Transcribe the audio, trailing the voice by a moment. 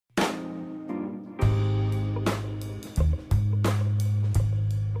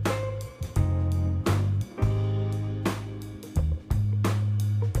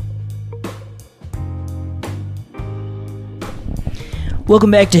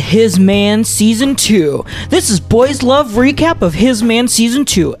Welcome back to His Man Season 2. This is Boys Love recap of His Man Season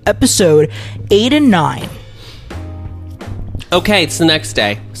 2, Episode 8 and 9. Okay, it's the next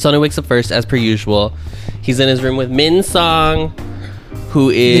day. Sunny wakes up first, as per usual. He's in his room with Min Sung, who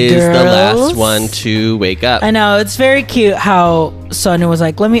is the last one to wake up. I know, it's very cute how Sunny was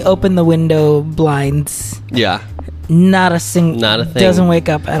like, let me open the window blinds. Yeah. Not a thing. Doesn't wake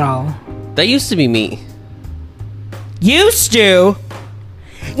up at all. That used to be me. Used to?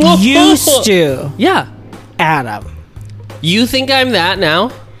 Used to. Yeah. Adam. You think I'm that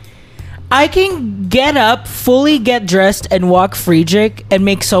now? I can get up, fully get dressed, and walk Friedrich and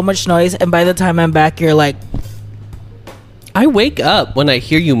make so much noise, and by the time I'm back, you're like... I wake up when I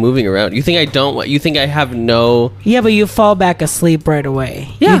hear you moving around. You think I don't? You think I have no... Yeah, but you fall back asleep right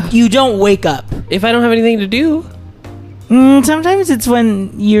away. Yeah. You don't wake up. If I don't have anything to do. Sometimes it's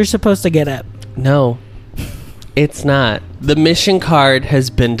when you're supposed to get up. No. It's not. The mission card has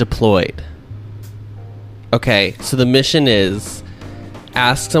been deployed. Okay, so the mission is...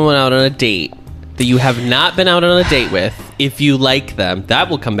 ask someone out on a date that you have not been out on a date with. If you like them, that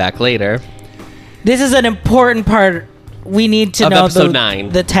will come back later. This is an important part. We need to know episode 9.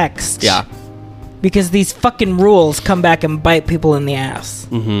 The text. Yeah. Because these fucking rules come back and bite people in the ass.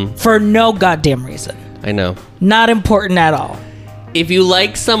 Mm-hmm. For no goddamn reason. I know. Not important at all. If you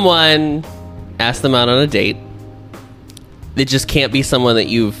like someone, ask them out on a date. It just can't be someone that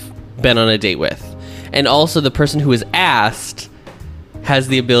you've been on a date with. And also the person who is asked has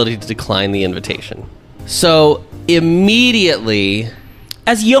the ability to decline the invitation. So immediately,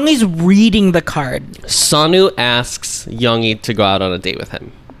 as Youngi's reading the card, Sonu asks Youngi to go out on a date with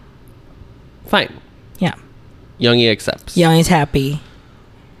him. Fine. Yeah. Youngi accepts. Youngi's happy.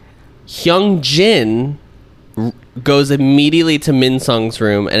 Hyungjin goes immediately to Min Sung's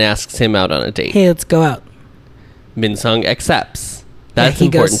room and asks him out on a date. Hey, let's go out. Min Sung accepts. That's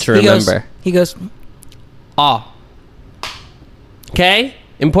important to remember. He goes, oh. Okay?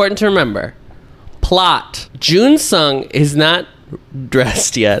 Important to remember. Plot. Jun Sung is not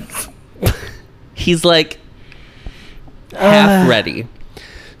dressed yet. He's like half ready.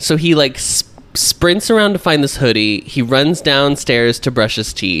 So he like sprints around to find this hoodie. He runs downstairs to brush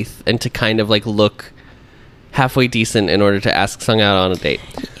his teeth and to kind of like look halfway decent in order to ask Sung out on a date.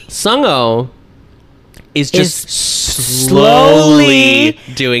 Sung-oh is just slowly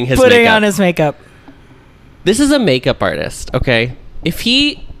doing his putting makeup. on his makeup. This is a makeup artist, okay? If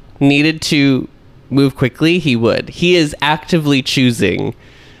he needed to move quickly, he would. He is actively choosing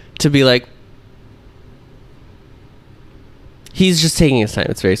to be like... He's just taking his time.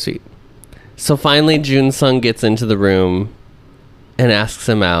 It's very sweet. So finally, Jun Sung gets into the room and asks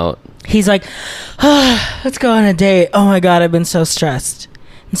him out. He's like, let's go on a date. Oh my God, I've been so stressed.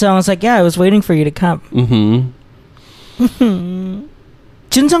 And so I was like, yeah, I was waiting for you to come. Mm-hmm.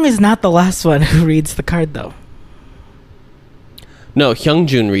 Jun Sung is not the last one who reads the card, though. No,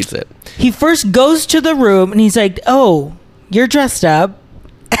 Hyungjun reads it. He first goes to the room and he's like, oh, you're dressed up.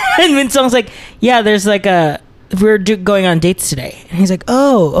 And Min Sung's like, yeah, there's like we're going on dates today. And he's like,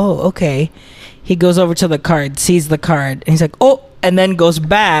 oh, okay. He goes over to the card, sees the card, and he's like, oh, and then goes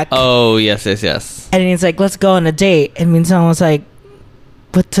back. Oh, yes. And he's like, let's go on a date. And Min Sung was like,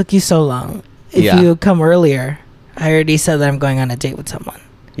 what took you so long? If you had come earlier, I already said that I'm going on a date with someone.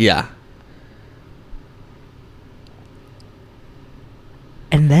 Yeah.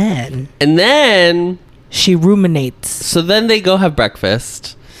 And then she ruminates. So then they go have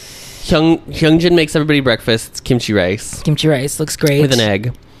breakfast. Hyungjin makes everybody breakfast. It's kimchi rice. Kimchi rice looks great. With an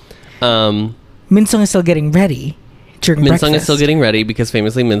egg. Min Sung is still getting ready during breakfast. Min Sung is still getting ready because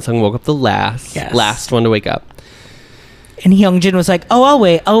famously Min Sung woke up the last one to wake up. And Hyungjin was like, oh, I'll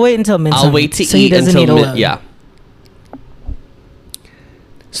wait until Min Sung. I'll wait to so eat he doesn't until eat alone. Yeah.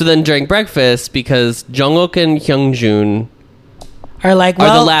 So then during breakfast, because Jungkook and Hyungjun are like, well,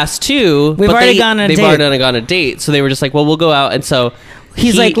 are the last two. They've already gone on a date. So they were just like, well, we'll go out. And so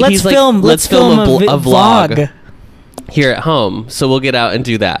he's like, let's film a vlog here at home. So we'll get out and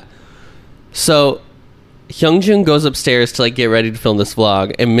do that. So Hyungjun goes upstairs to like get ready to film this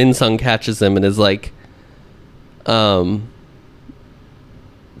vlog, and Min Sung catches him and is like,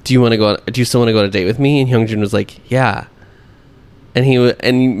 do you still want to go on a date with me? And Hyungjun was like, yeah.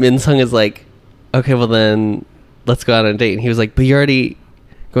 And Min Sung is like, okay, well then let's go out on a date. And he was like, but you're already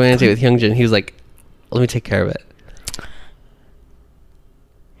going on a date with Hyungjin. He was like, let me take care of it.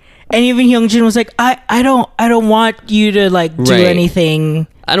 And even Hyungjin was like, I don't want you to like do anything.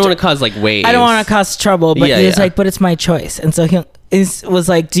 I don't want to cause like waves. I don't want to cause trouble. But he was like, but it's my choice. And so he was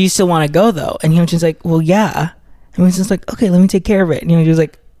like, do you still want to go though? And Hyungjin's like, well, yeah. And he was just like, okay, let me take care of it. And Hyungjin was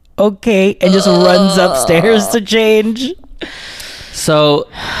like, okay, and just runs upstairs to change. So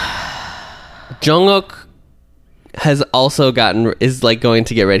Jungkook is like going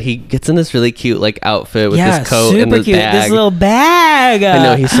to get ready. He gets in this really cute like outfit with this coat and this cute. bag. This little bag. I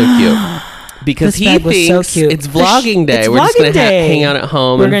know, he's so cute. Because he thinks so cute. It's vlogging day. It's We're just going to day. hang out at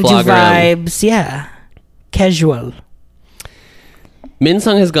home We're and gonna vlog do around. vibes. Yeah. Casual.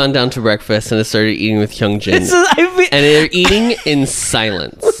 Minsung has gone down to breakfast and has started eating with Hyungjin. And they're eating in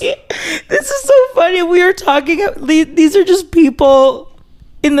silence. This is so funny. We were talking. These are just people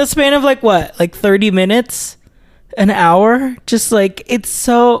in the span of like what? Like 30 minutes? An hour? Just like, it's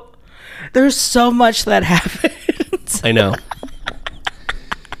so... There's so much that happens. I know.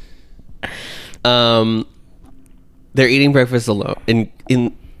 They're eating breakfast alone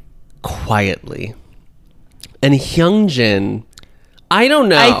in quietly. And Hyungjin, I don't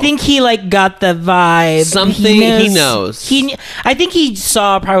know. I think he like got the vibe. Something he knows. I think he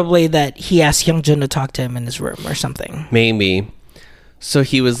saw probably that he asked Hyungjin to talk to him in his room or something. Maybe. So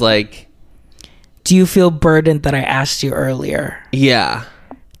he was like, do you feel burdened that I asked you earlier? Yeah.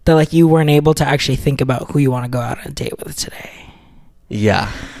 That like you weren't able to actually think about who you want to go out on a date with today.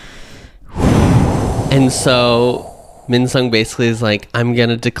 Yeah. And so Minsung basically is like, I'm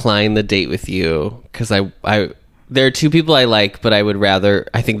gonna decline the date with you because I there are two people I like, but I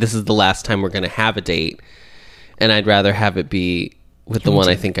think this is the last time we're gonna have a date, and I'd rather have it be with the one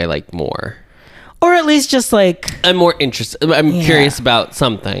I think I like more, or at least just like I'm more interested. I'm curious about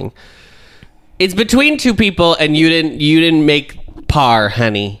something. It's between two people, and you didn't make par,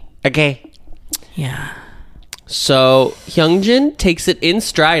 honey. Okay. Yeah. So Hyungjin takes it in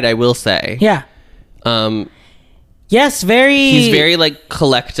stride, I will say. Yeah. Yes, he's very like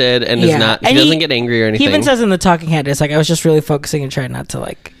collected and is not. He doesn't get angry or anything. He even says in the talking head, it's like I was just really focusing and trying not to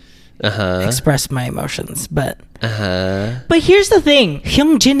like express my emotions. But here's the thing: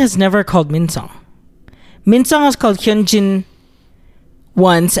 Hyungjin has never called Minsung. Minsung has called Hyunjin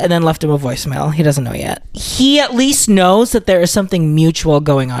once and then left him a voicemail. He doesn't know yet. He at least knows that there is something mutual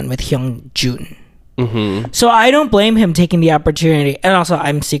going on with Hyungjun. Mm-hmm. So I don't blame him taking the opportunity. And also,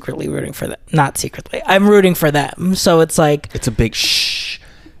 I'm secretly rooting for them. Not secretly. I'm rooting for them. So it's like... It's a big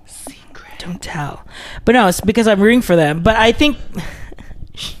secret. Don't tell. But no, it's because I'm rooting for them. But I think...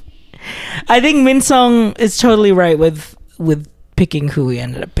 I think Minsung is totally right with picking who he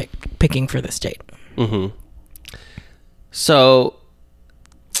ended up picking for this date. Mm-hmm. So...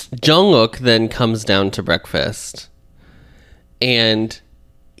 Jungkook then comes down to breakfast. And...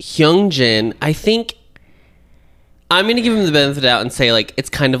 Hyungjin, I think I'm gonna give him the benefit of the doubt and say like it's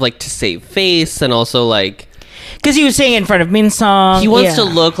kind of like to save face and also like because he was saying in front of Minsung he wants to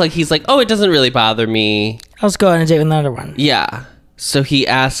look like he's like, oh, it doesn't really bother me. Let's go on a date with another one. Yeah. So he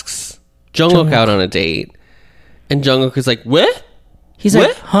asks Jungkook out on a date, and Jungkook is like, what? He's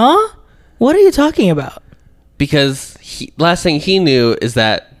like, huh? What are you talking about? Because last thing he knew is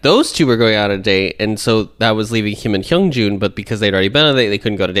that those two were going out on a date, and so that was leaving him and Hyungjun, but because they'd already been on a date, they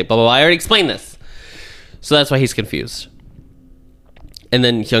couldn't go to a date, blah, blah, blah. I already explained this. So that's why he's confused. And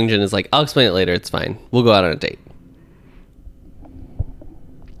then Hyungjin is like, I'll explain it later, it's fine. We'll go out on a date.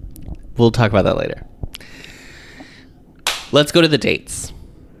 We'll talk about that later. Let's go to the dates.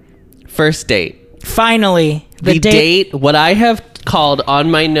 First date. Finally. The date, what I have called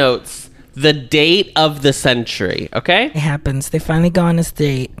on my notes, the date of the century, okay? It happens. They finally go on this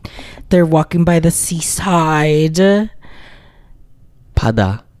date. They're walking by the seaside.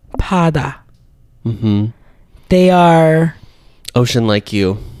 Pada. Mm-hmm. They are... Ocean like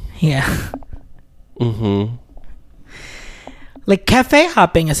you. Yeah. Mm-hmm. Like cafe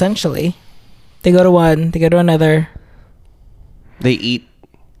hopping, essentially. They go to one, they go to another. They eat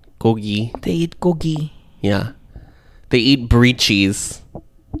gogi. Yeah. They eat brie cheese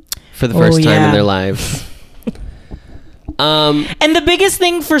for the first time in their lives. And the biggest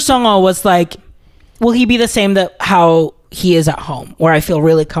thing for Sungho was like, will he be the same that how he is at home, where I feel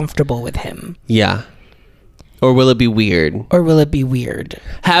really comfortable with him? Yeah. Or will it be weird?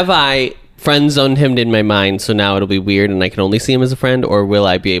 Have I friend zoned him in my mind, so now it'll be weird and I can only see him as a friend, or will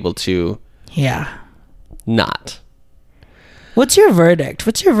I be able to not? What's your verdict?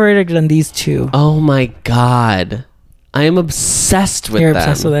 What's your verdict on these two? Oh my god. I am obsessed with them. You're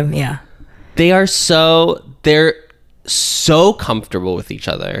obsessed with them, yeah. They're so comfortable with each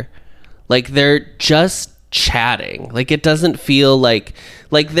other. Like they're just chatting. Like it doesn't feel like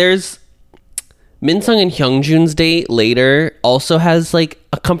there's Minsung and Hyungjun's date later also has like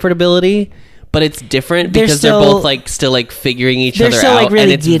a comfortability, but it's different because they're both like still like figuring each other out, like, really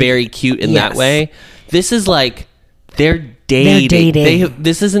and it's giddy. Very cute in that way. This is like they're dating.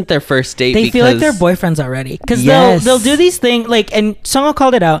 This isn't their first date. They feel like they're boyfriends already because they'll do these things like, and Sungho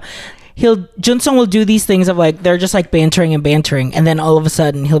called it out. Junsung will do these things of like they're just like bantering, and then all of a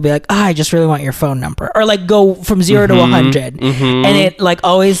sudden he'll be like, I just really want your phone number, or like go from 0 to 100, and it like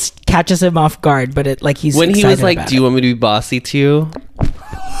always catches him off guard. But it like he's when he was like, about "Do you want me to be bossy to you?"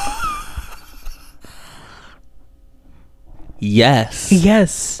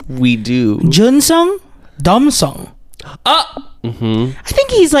 Yes, we do. Junsung, Domsung. I think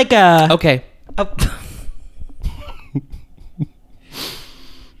he's like a okay.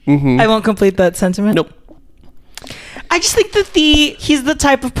 I won't complete that sentiment. Nope. I just think that he's the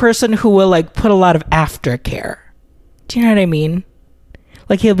type of person who will like put a lot of aftercare. Do you know what I mean?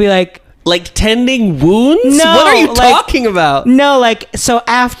 Like he'll be like tending wounds? No, what are you like, talking about? No, like so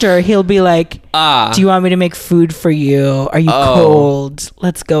after he'll be like, do you want me to make food for you? Are you cold?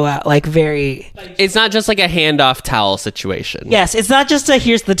 Let's go out. Like very. It's not just like a handoff towel situation. Yes, it's not just a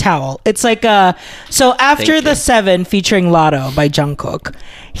here's the towel. It's like so after the 7 featuring Lotto by Jungkook,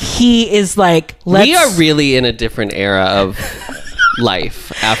 he is like, we are really in a different era of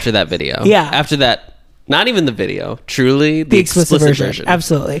life after that video. Yeah. After that. Not even the video. Truly, the explicit version.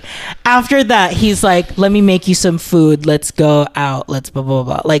 Absolutely. After that, he's like, let me make you some food. Let's go out. Let's blah, blah,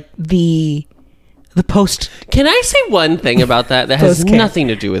 blah. Like the post. Can I say one thing about that has nothing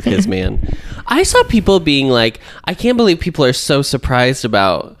to do with his man? I saw people being like, I can't believe people are so surprised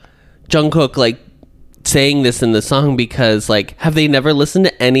about Jungkook like saying this in the song because like, have they never listened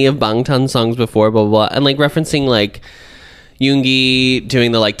to any of Bangtan's songs before? Blah, blah, blah. And like referencing like, Yoongi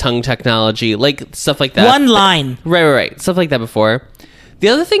doing the like tongue technology, like stuff like that. One line. Right. Stuff like that before. The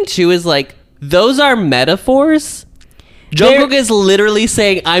other thing too is like, those are metaphors. Jungkook is literally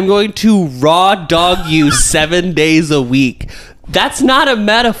saying, I'm going to raw dog you 7 days a week. That's not a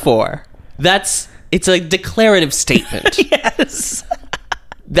metaphor. It's a declarative statement. Yes.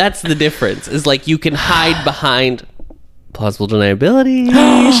 That's the difference, is like you can hide behind plausible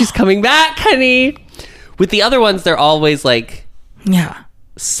deniability. She's coming back, honey. With the other ones, they're always like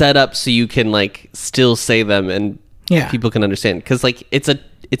set up so you can like still say them and people can understand. Because like it's a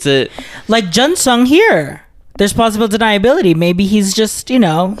like Junsung here. There's plausible deniability. Maybe he's just he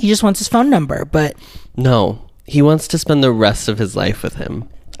just wants his phone number, but no, he wants to spend the rest of his life with him.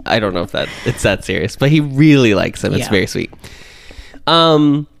 I don't know if it's that serious, but he really likes him. It's very sweet.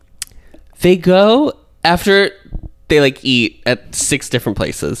 They go after they like eat at 6 different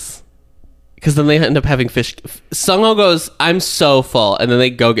places. Because then they end up having fish. Sungho goes, I'm so full. And then they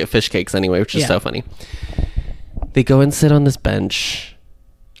go get fish cakes anyway, which is so funny. They go and sit on this bench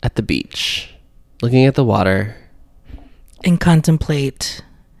at the beach, looking at the water. And contemplate.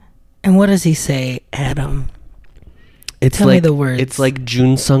 And what does he say, Adam? Tell me the words. It's like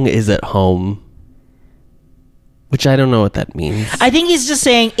Junsung is at home. Which I don't know what that means. I think he's just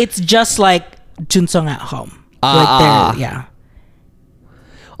saying it's just like Junsung at home.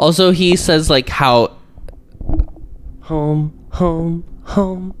 Also, he says like how home.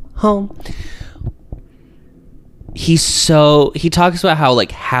 He talks about how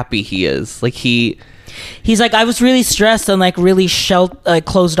like happy he is. Like he's like, I was really stressed and like really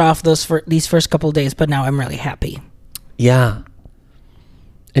closed off these first couple of days, but now I'm really happy. Yeah.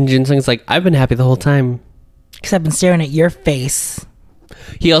 And Junsung's like, I've been happy the whole time. Because I've been staring at your face.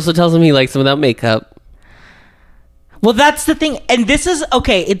 He also tells him he likes him without makeup. Well, that's the thing. And this is,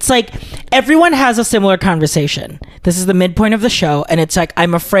 okay, it's like everyone has a similar conversation. This is the midpoint of the show. And it's like,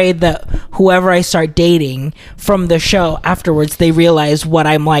 I'm afraid that whoever I start dating from the show afterwards, they realize what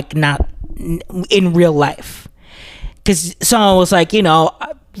I'm like not in real life. Because someone was like,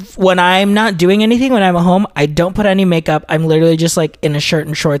 when I'm not doing anything, when I'm at home, I don't put any makeup. I'm literally just like in a shirt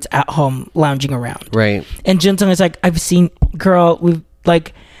and shorts at home lounging around. Right. And Junsung is like, I've seen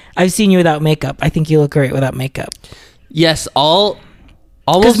you without makeup. I think you look great without makeup. Yes, almost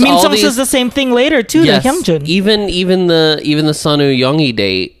because Min-sung says the same thing later too. Yes, to Hyungjin. Even the Sunwoo Yoongi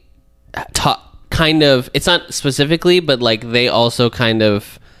date, kind of. It's not specifically, but like they also kind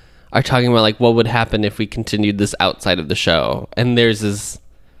of are talking about like what would happen if we continued this outside of the show. And there's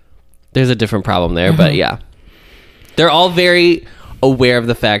a different problem there, but yeah, they're all very aware of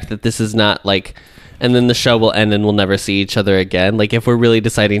the fact that this is not like. And then the show will end and we'll never see each other again. Like, if we're really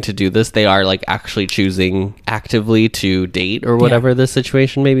deciding to do this, they are, like, actually choosing actively to date or whatever the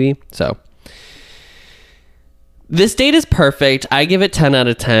situation may be. So, this date is perfect. I give it 10 out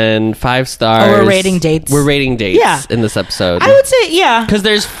of 10. 5 stars. Oh, we're rating dates. We're rating dates in this episode. I would say, because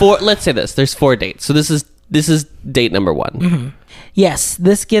there's 4, let's say this. There's 4 dates. So, this is date number 1. Mm-hmm. Yes,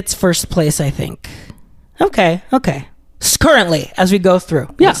 this gets first place, I think. Okay. Currently, as we go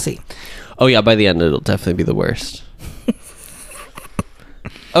through. We'll see. Oh, yeah, by the end, it'll definitely be the worst.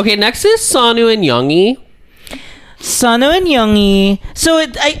 Okay, next is Sunwoo and Yoongi. Sanu and Yoongi. So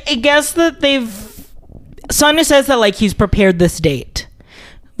I guess that Sanu says that like he's prepared this date,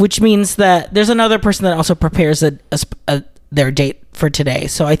 which means that there's another person that also prepares their date for today.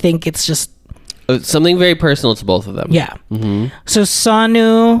 So I think it's just something very personal to both of them. Yeah. So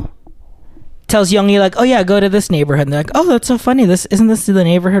Sanu tells Yoongi like, oh yeah, go to this neighborhood. And they're like, oh, that's so funny. Isn't this the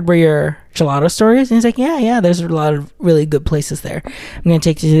neighborhood where your gelato store is? And he's like, yeah, there's a lot of really good places there. I'm going to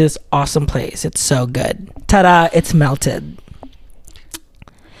take you to this awesome place. It's so good. Ta-da, it's melted.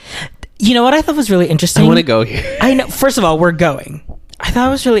 You know what I thought was really interesting? I want to go here. I know. First of all, we're going. I thought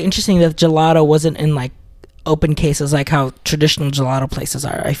it was really interesting that gelato wasn't in like open cases like how traditional gelato places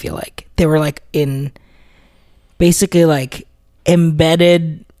are. I feel like they were like in basically like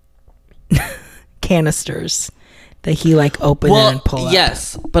embedded canisters that he like opened and pull up.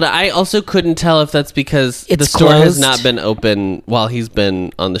 Yes, but I also couldn't tell if that's because It's the store has closed. not been open while he's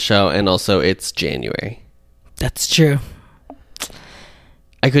been on the show, and also it's January. That's true.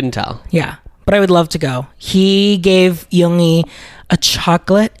 I couldn't tell. Yeah, but I would love to go. He gave Yoongi a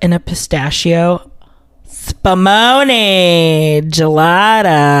chocolate and a pistachio spumoni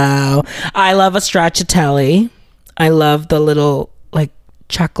gelato. I love a stracciatelli. I love the little like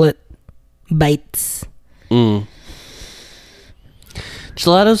chocolate bites.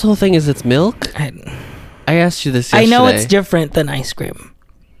 Gelato's whole thing is it's milk. I asked you this yesterday. I know it's different than ice cream.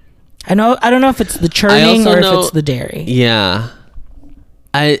 I don't know if it's the churning or if it's the dairy. Yeah.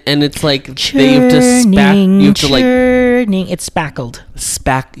 And it's like they have to spack. You have to like churning. It's spackled.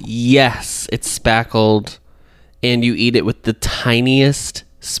 Yes, it's spackled, and you eat it with the tiniest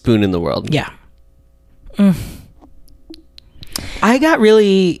spoon in the world. Yeah. I got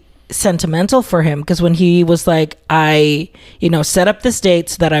really sentimental for him because when he was like, I set up this date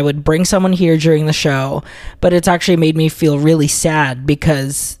so that I would bring someone here during the show, but it's actually made me feel really sad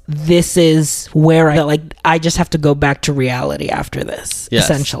because this is where I just have to go back to reality after this. Yes.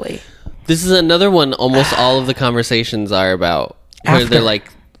 Essentially. This is another one almost all of the conversations are about where After. they're like,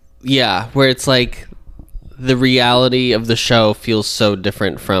 yeah, where it's like the reality of the show feels so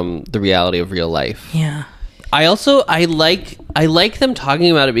different from the reality of real life. Yeah. I like them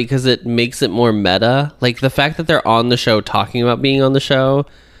talking about it because it makes it more meta. Like the fact that they're on the show talking about being on the show,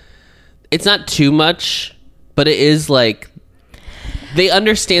 it's not too much, but it is like they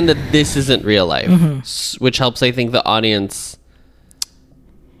understand that this isn't real life, which helps, I think, the audience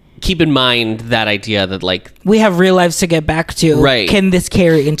keep in mind that idea that like We have real lives to get back to. Right. Can this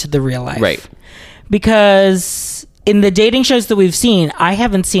carry into the real life? Right. Because in the dating shows that we've seen, I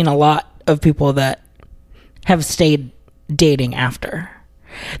haven't seen a lot of people that have stayed dating after.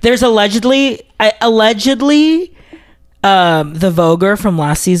 There's allegedly the Voguer from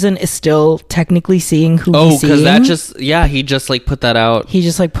last season is still technically seeing who he's seeing. because that just he just like put that out. He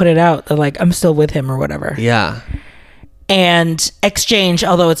just like put it out that like I'm still with him or whatever. Yeah. And Exchange,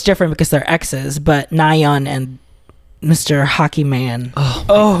 although it's different because they're exes, but Nayeon and Mr. Hockey Man.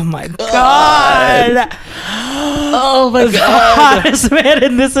 Oh my god. Oh my The hottest man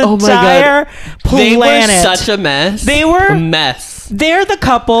in this entire planet. They were such a mess. They were a mess. They're the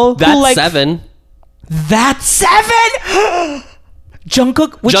couple That's who like 7. That's 7.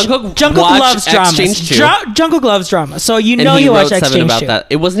 Jungkook watched loves drama. Exchange 2. Jungkook loves drama. So you And know he you wrote watch 7 Exchange about 2. that.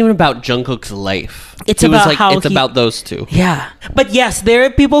 It wasn't even about Jungkook's life. It's it was about like how it's about those two. Yeah. But yes, there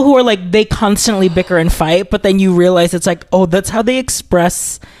are people who are like they constantly bicker and fight, but then you realize it's like, oh, that's how they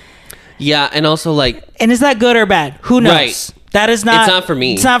express. Yeah, and also like And is that good or bad? Who knows? Right. That is not. It's not for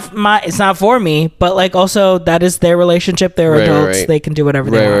me. It's not for me. But like, also, that is their relationship. They're adults. Right. They can do whatever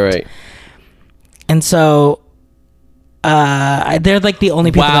they want. Right. And so, they're like the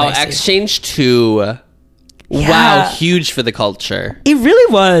only people. Wow, that I see. Exchange 2. Yeah. Wow, huge for the culture. It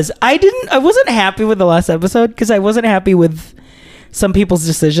really was. I wasn't happy with the last episode because I wasn't happy with some people's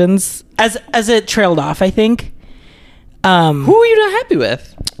decisions as it trailed off. I think. Who were you not happy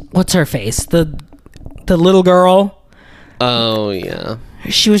with? What's her face? The little girl. Oh yeah,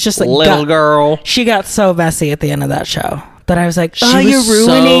 She was just like little girl. She got so messy at the end of that show that I was like, She oh,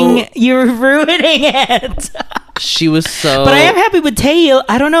 was you're ruining it. She was so. But I am happy with Taeil.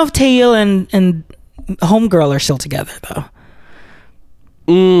 I don't know if Taeil and Homegirl are still together though.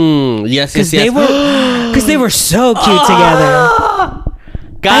 Yes. Because they were so cute together.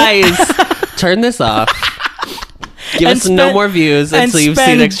 Guys, turn this off. Give us no more views until you've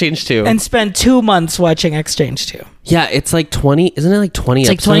seen Exchange 2. And spend 2 months watching Exchange 2. Yeah, it's like 20. Isn't it like 20 It's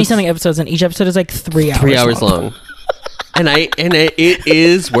episodes? like 20 something episodes, and each episode is like 3 hours. 3 hours long. And it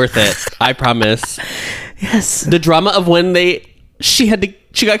is worth it. I promise. Yes. The drama of when she got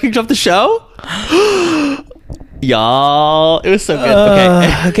kicked off the show. Y'all, it was so good.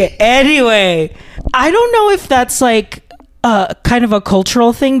 Okay. Okay. Anyway, I don't know if that's like kind of a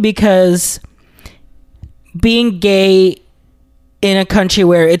cultural thing, because being gay in a country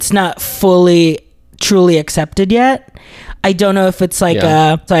where it's not fully truly accepted yet, I don't know if it's like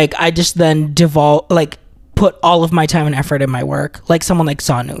like I just then put all of my time and effort in my work, like someone like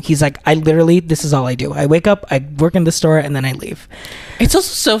Sanu. He's like, I literally, this is all I do. I wake up, I work in the store, and then I leave. It's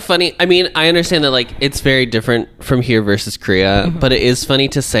also so funny. I mean, I understand that like it's very different from here versus Korea, but it is funny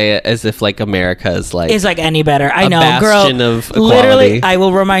to say it as if like America is like any better. I know, bastion girl. of equality. Literally, I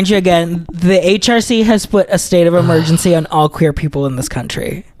will remind you again. The HRC has put a state of emergency on all queer people in this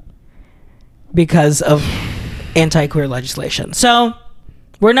country because of anti-queer legislation. So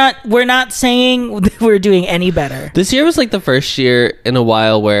we're not saying we're doing any better. This year was like the first year in a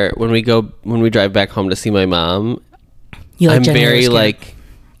while where when we drive back home to see my mom, I'm very like,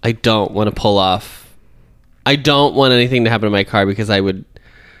 I don't want to pull off. I don't want anything to happen to my car because I would,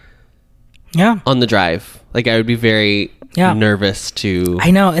 on the drive, like I would be very nervous to.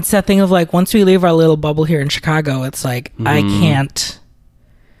 I know, it's that thing of like, once we leave our little bubble here in Chicago, it's like, I can't.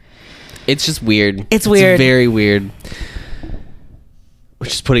 It's just weird. It's weird. Very weird.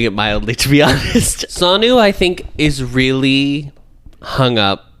 Which is putting it mildly, to be honest. Sanu, I think, is really hung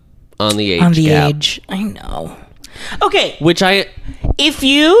up on the age gap. Age. I know. Okay. If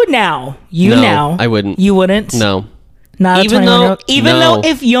you now, I wouldn't. You wouldn't? No. Not even though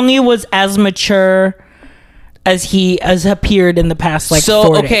if Yoongi was as mature as he has appeared in the past, like,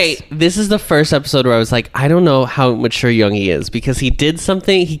 4 days. This is the first episode where I was like, I don't know how mature Yoongi is, because he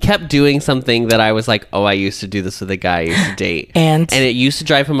kept doing something that I was like, oh, I used to do this with a guy I used to date. and it used to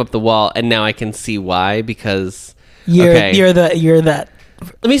drive him up the wall, and now I can see why, because you're that.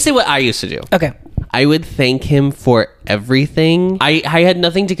 Let me say what I used to do. Okay. I would thank him for everything. I had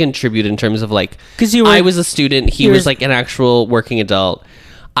nothing to contribute in terms of like, because I was a student, he was like an actual working adult.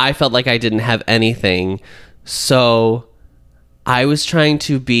 I felt like I didn't have anything. So I was trying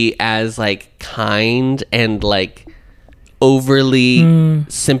to be as like kind and like overly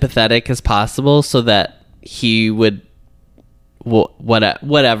sympathetic as possible, so that he would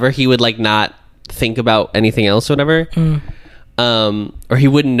whatever he would like not think about anything else or whatever, or he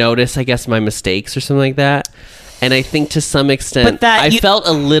wouldn't notice, I guess, my mistakes or something like that. And I think to some extent, I felt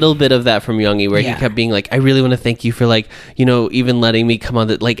a little bit of that from Yoongi, where he kept being like, I really want to thank you for like, you know, even letting me come on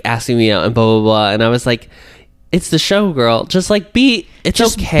the, like asking me out and blah, blah, blah. And I was like, it's the show, girl. Just like it's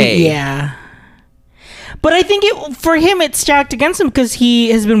okay. Yeah. But I think for him, it's stacked against him because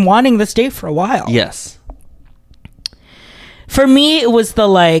he has been wanting this date for a while. Yes. For me, it was the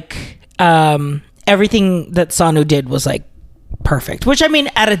like, everything that Sanu did was like perfect. Which, I mean,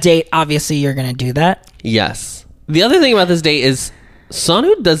 at a date, obviously you're going to do that. Yes. The other thing about this date is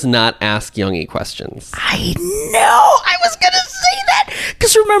Sanu does not ask Yoongi questions. I know. I was going to say that.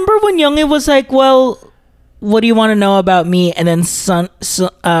 Because remember when Yoongi was like, well, what do you want to know about me? And then Sanu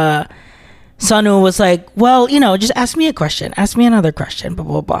was like, well, you know, just ask me a question. Ask me another question. Blah,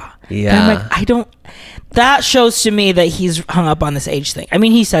 blah, blah. Yeah. And I'm like, that shows to me that he's hung up on this age thing. I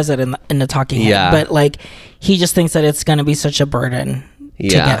mean, he says it in the talking head, but like, he just thinks that it's going to be such a burden to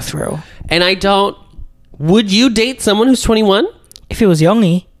get through. And would you date someone who's 21? If it was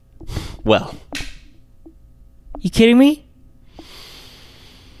Yoongi. Well. You kidding me?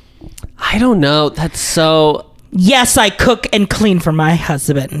 I don't know. That's so... Yes, I cook and clean for my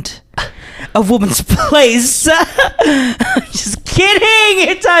husband. A woman's place. Just kidding.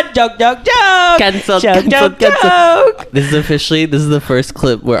 It's a joke. Cancelled. This is the first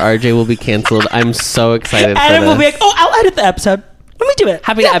clip where RJ will be canceled. I'm so excited for Adam this. will be like, oh, I'll edit the episode. Let me do it.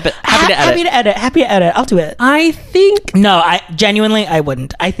 Happy to edit. I'll do it. I think... No, I genuinely, I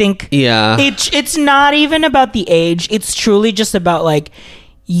wouldn't. I think... Yeah. It's not even about the age. It's truly just about like,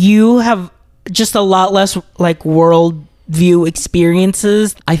 you have just a lot less like world view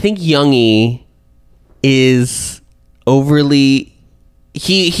experiences. I think Yoongi is overly...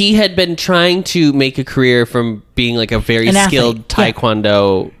 He had been trying to make a career from being like a very skilled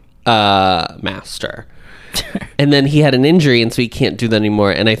taekwondo master. And then he had an injury, and so he can't do that anymore.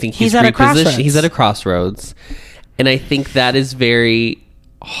 And I think he's at a crossroads. And I think that is very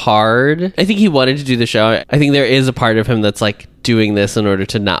hard. I think he wanted to do the show. I think there is a part of him that's like doing this in order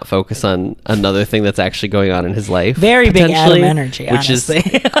to not focus on another thing that's actually going on in his life. Very big Adam energy, which honestly.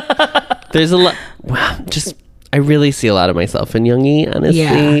 Is there's a lot. Just I really see a lot of myself in Yoongi.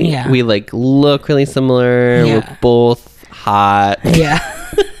 Honestly, yeah. We like look really similar. Yeah. We're both hot. Yeah.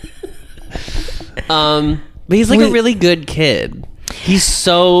 But he's like a really good kid. He's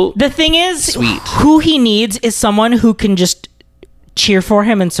so the thing is sweet. Who he needs is someone who can just cheer for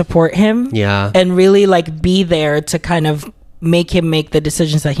him and support him. Yeah. And really like be there to kind of make him make the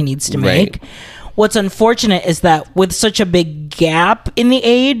decisions that he needs to make. Right. what's unfortunate is that with such a big gap in the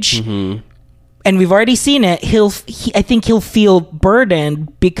age, and we've already seen it, I think he'll feel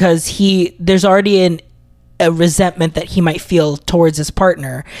burdened because there's already a resentment that he might feel towards his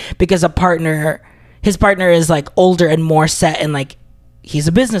partner, because his partner is like older and more set, and like he's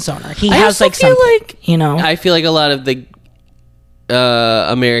a business owner. He has like something, you know. I feel like a lot of the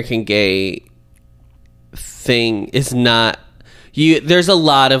American gay thing is not there's a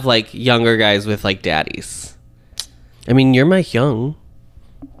lot of like younger guys with like daddies. I mean, you're my young.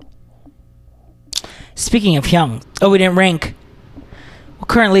 Speaking of young, we didn't rank. Well,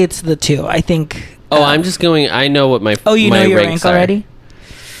 currently it's the 2, I think. I'm just going. I know what my you my know your ranks rank already.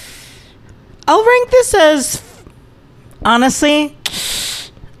 I'll rank this as, honestly,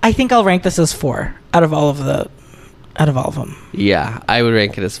 I think I'll rank this as 4 out of all of them. Yeah, I would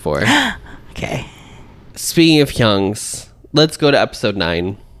rank it as 4. Okay. Speaking of Hyungs, let's go to episode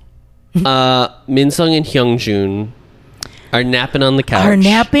 9. Minsung and Hyungjun are napping on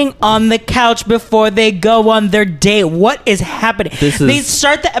the couch. Before they go on their date. What is happening? They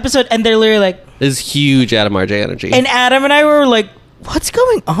start the episode and they're literally like... This is huge Adam RJ energy. And Adam and I were like, what's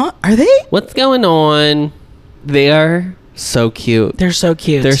going on? Are they? What's going on? They are so cute. They're so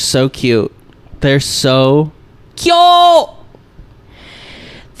cute. They're so cute. They're so cute.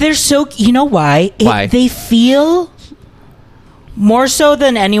 They're so... You know why? Why? They feel... More so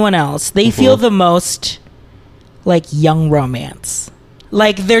than anyone else, they feel the most... like young romance.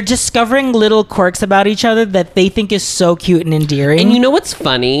 Like they're discovering little quirks about each other that they think is so cute and endearing. And you know what's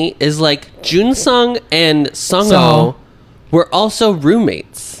funny is like Junsung and Sung-ho were also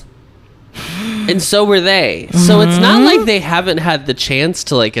roommates. And so were they. So it's not like they haven't had the chance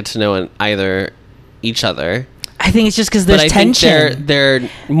to like get to know either each other. I think it's just because there's tension. They're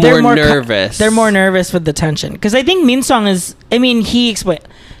more nervous. They're more nervous with the tension. Because I think Minsung is... I mean, he explained...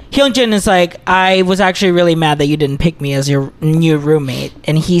 Hyungjin is like, I was actually really mad that you didn't pick me as your new roommate.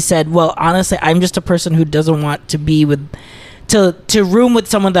 And he said, well, honestly, I'm just a person who doesn't want to be with... To room with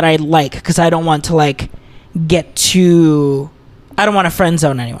someone that I like. Because I don't want to, like, get too... I don't want to friend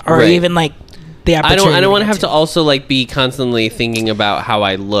zone anyone. Or even, like, the opportunity. I don't want to have to also, like, be constantly thinking about how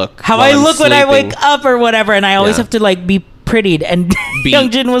I look. How I look when I wake up or whatever. And I always have to, like, be prettied. And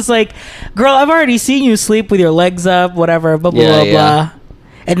Hyungjin was like, girl, I've already seen you sleep with your legs up, whatever, blah, blah, blah, blah.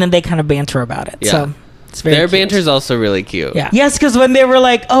 And then they kind of banter about it. Yeah. So it's very cute. Banter is also really cute. Yeah. Yes, because when they were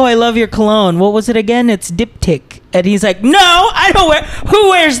like, oh, I love your cologne. What was it again? It's Diptyque. And he's like, no, I don't wear... Who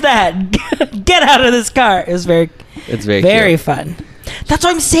wears that? Get out of this car. It's very cute. Fun. That's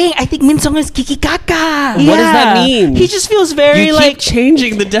what I'm saying. I think Minsung is Kiki Kaka. What does that mean? He just feels very you like... keep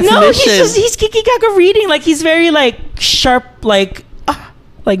changing the definition. No, he's Kiki Kaka reading. Like, he's very, like, sharp, like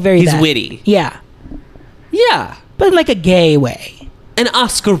very... He's witty. Yeah. Yeah. But in, like, a gay way. An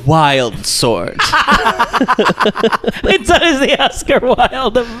Oscar Wilde sort. It's the Oscar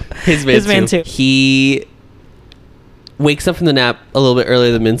Wilde of his man too. He wakes up from the nap a little bit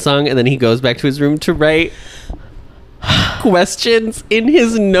earlier than Minsung, and then he goes back to his room to write questions in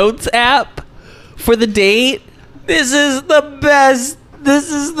his notes app for the date. This is the best.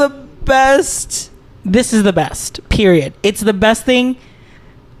 This is the best. This is the best. Period. It's the best thing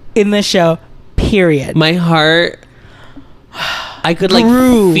in the show. Period. My heart... I could like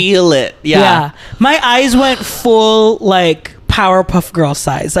feel it. Yeah. My eyes went full like Powerpuff Girl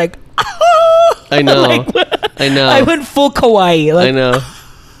size. Like I know. I know. I went full kawaii. Like, I know.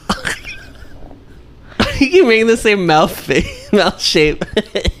 You making the same mouth shape.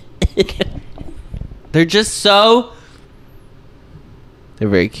 They're just so... They're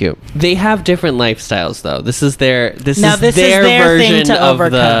very cute. They have different lifestyles though. This is their version to of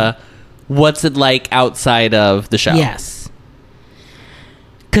overcome. the what's it like outside of the show. Yes.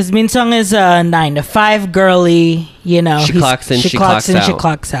 Because Minsung is a 9-to-5 girly, you know. She clocks in, she clocks out. She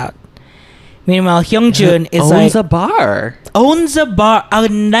clocks out. Meanwhile, Hyungjun is owns a bar. Owns a bar, a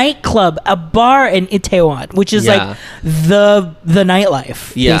nightclub, a bar in Itaewon, which is like the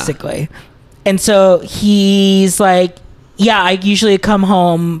nightlife, basically. And so he's like, yeah, I usually come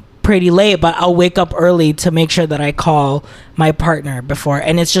home pretty late, but I'll wake up early to make sure that I call my partner before.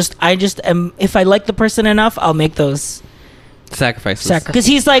 And it's just, if I like the person enough, I'll make those sacrifices. Because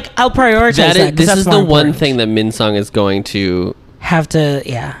he's like, I'll prioritize that. This is the one thing that Minsung is going to have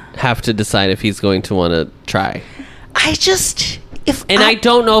to decide if he's going to want to try. I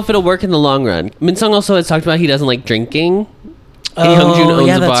don't know if it'll work in the long run. Minsung also has talked about he doesn't like drinking. And Hyungjun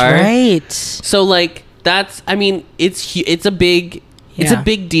owns a bar. That's right. So like it's a big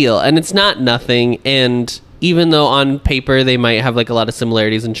deal, and it's not nothing. And even though on paper they might have like a lot of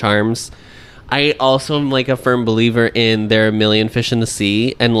similarities and charms, I also am like a firm believer in there are a million fish in the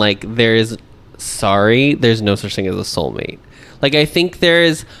sea, and like there is sorry, there's no such thing as a soulmate. Like, I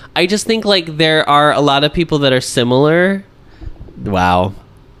just think like there are a lot of people that are similar. Wow.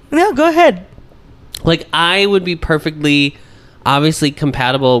 No, go ahead. Like, I would be perfectly, obviously,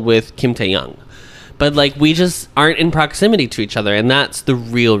 compatible with Kim Tae-young. But, like, we just aren't in proximity to each other. And that's the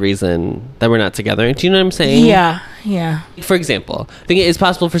real reason that we're not together. Do you know what I'm saying? Yeah. For example, I think it is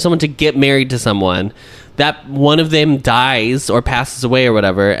possible for someone to get married to someone, that one of them dies or passes away or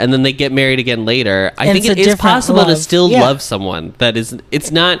whatever, and then they get married again later. I think it is possible to still love someone. That is,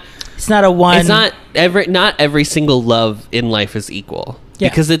 it's not a one. It's not every single love in life is equal. Yeah.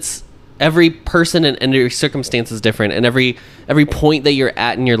 Because it's every person and every circumstance is different, and every point that you're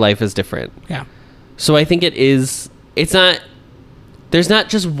at in your life is different. Yeah. So I think there's not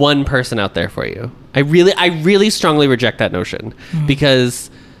just one person out there for you. I really strongly reject that notion, because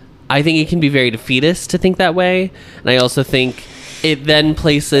I think it can be very defeatist to think that way. And I also think it then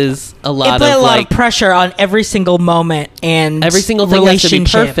places a lot of pressure on every single moment, and every single thing has to be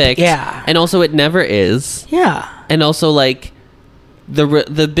perfect. Yeah. And also it never is. Yeah. And also, like,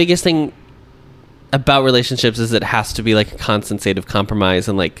 the biggest thing about relationships is it has to be like a constant state of compromise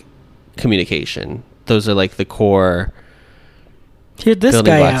and like communication. Those are like the core. Hear this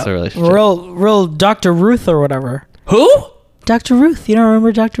building guy blocks out. of a relationship. Real Dr. Ruth or whatever. Who? Dr. Ruth. You don't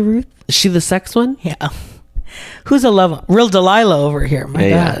remember Dr. Ruth? Is she the sex one? Yeah. Who's a love? Real Delilah over here. My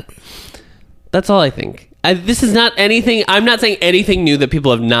God. Yeah. That's all I think. This is not anything. I'm not saying anything new that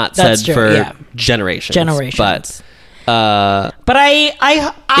people have not said for generations. But if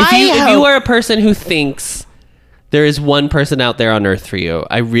you are a person wwho thinks there is one person out there on earth for you,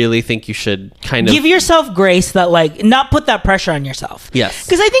 I really think you should kind of give yourself grace, that like not put that pressure on yourself. Yes.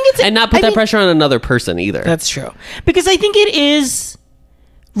 Because I think it's and not put that pressure on another person either. That's true. Because I think it is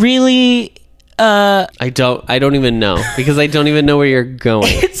really I don't even know, because I don't even know where you're going.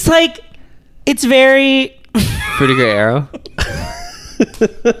 It's like it's very Pretty Gray Arrow.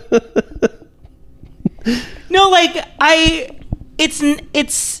 No, like it's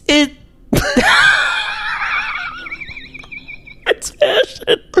It's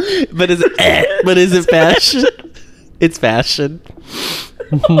fashion. But is it fashion? It's fashion.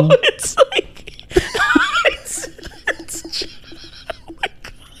 It's like it's oh my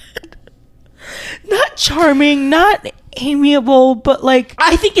God. Not charming, not amiable, but like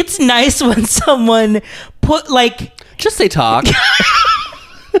I think it's nice when someone just say talk.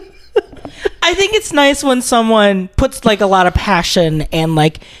 I think it's nice when someone puts like a lot of passion and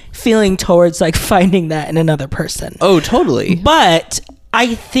like feeling towards like finding that in another person. Oh, totally. But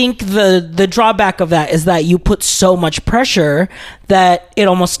I think the drawback of that is that you put so much pressure that it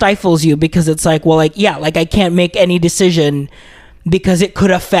almost stifles you, because it's like, well, like, yeah, like I can't make any decision because it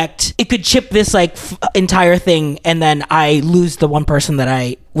could chip this like entire thing, and then I lose the one person that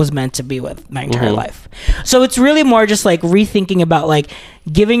I was meant to be with my entire life. So it's really more just like rethinking about like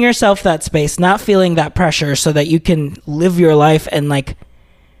giving yourself that space, not feeling that pressure, so that you can live your life and like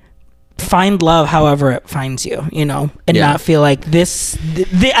find love however it finds you, you know, and not feel like at this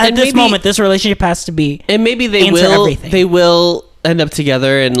moment this relationship has to be, and maybe they will end up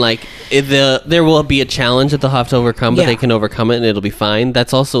together, and like there will be a challenge that they'll have to overcome, but they can overcome it and it'll be fine.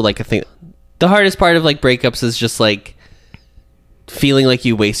 That's also like a thing. The hardest part of like breakups is just like feeling like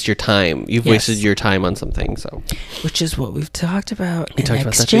you waste your time. You've wasted your time on something. So, which is what we've talked about in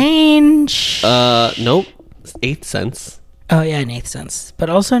Exchange. Nope, Eighth Sense. Oh yeah, in Eighth Sense, but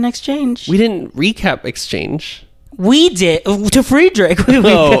also in Exchange. We didn't recap Exchange. We did to Friedrich. Friedrich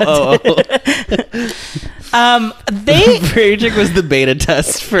was the beta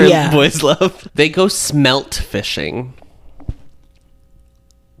test for Boys Love. They go smelt fishing,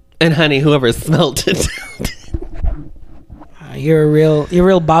 and honey, whoever smelt it. You're a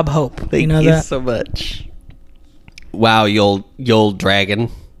real Bob Hope. Thank you so much. Wow, you old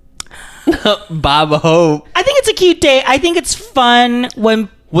dragon. Bob Hope. I think it's a cute date. I think it's fun when.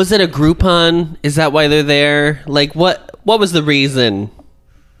 Was it a Groupon? Is that why they're there? Like, what was the reason?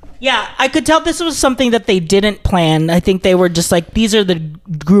 Yeah, I could tell this was something that they didn't plan. I think they were just like, these are the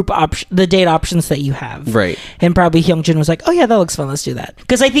the date options that you have. Right. And probably Hyungjin was like, oh yeah, that looks fun. Let's do that.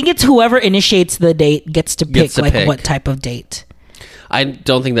 Because I think it's whoever initiates the date gets to pick what type of date. I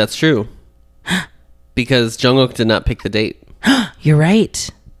don't think that's true. Because Jungkook did not pick the date. You're right.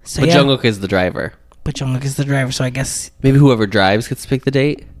 So, but Jungkook is the driver. But Jungkook is the driver, so I guess maybe whoever drives gets to pick the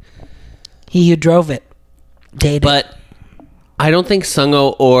date. He who drove it dated. But I don't think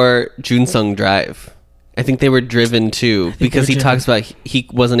Sungho or Junsung drive. I think they were driven too, because he talks about he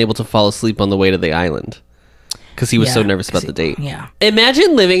wasn't able to fall asleep on the way to the island because he was so nervous about the date. Yeah.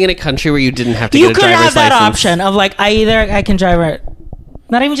 Imagine living in a country where you didn't have to get a driver's license. You could have that option of like I can drive it.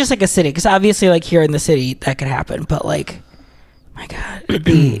 Not even just like a city, because obviously like here in the city that could happen, but like, my God,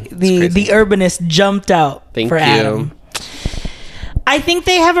 the urbanist jumped out Thank for you. Adam. I think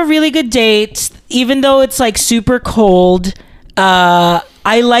they have a really good date, even though it's like super cold.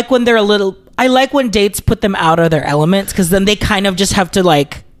 I like when they're I like when dates put them out of their elements, because then they kind of just have to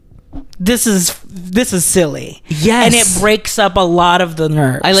like, this is silly. Yes. And it breaks up a lot of the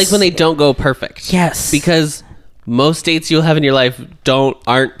nerves. I like when they don't go perfect. Yes. Because most dates you'll have in your life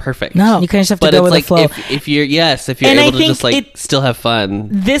aren't perfect. No, you kind of just have to But go it's with like the flow. if you're And I able to think just like still have fun.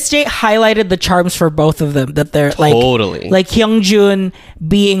 This date highlighted the charms for both of them, that they're like Totally. like Hyungjun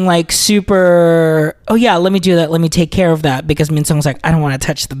being like super, oh yeah, let me do that, let me take care of that, because Min Sung's like, I don't want to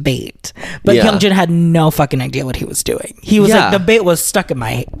touch the bait, but Yeah. Hyungjun had no fucking idea what he was doing. He was Yeah. like, the bait was stuck in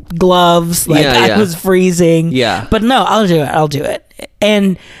my gloves, like Yeah, I yeah. was freezing. Yeah. But no, I'll do it.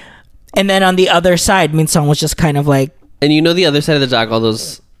 And then on the other side, Min Sung was just kind of like, And you know the other side of the dock, all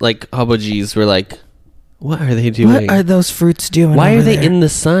those like hobojis were like, what are they doing? what are those fruits doing? Why are over they there? in the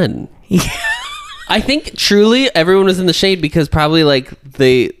sun? I think truly everyone was in the shade because probably like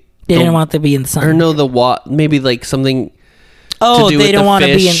They didn't want to be in the sun. or no the maybe like something Oh, to do they with don't the want to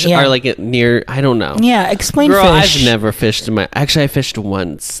be in. fish Yeah, or like it near, I don't know. yeah. Explain Girl, fish. I've never fished in my. Actually, I fished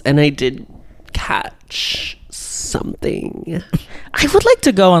once, and I did catch something. I would like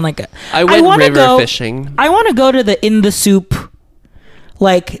to go on like a. I went wanna river fishing. I want to go to the In the Soup.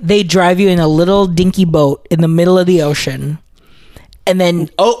 Like they drive you in a little dinky boat in the middle of the ocean, and then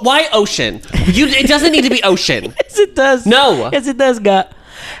Oh, why ocean? It doesn't need to be ocean. yes, it does. No. yes, it does, Got.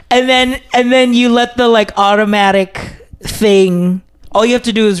 And then you let the like automatic thing. All you have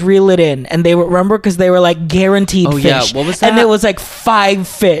to do is reel it in, and they remember because they were like guaranteed Oh, fish. yeah. What was And that? it was like 5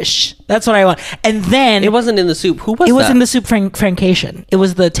 fish. That's what I want. And then It wasn't in the soup. Who was it that? was in the soup Frankation. It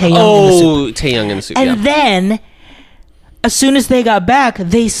was the Taeyong in the soup. Oh, Taeyong in the soup. And Yeah. then, as soon as they got back,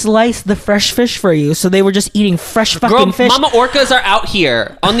 they sliced the fresh fish for you. So they were just eating fresh fucking Girl, fish. mama orcas are out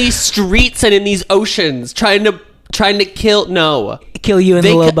here on these streets and in these oceans trying to kill. No, Kill you in They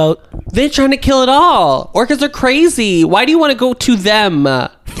the little ca- boat. they're trying to kill it all. Orcas are crazy. Why do you want to go to them?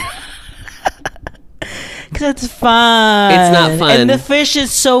 Because it's fun. It's not fun. And the fish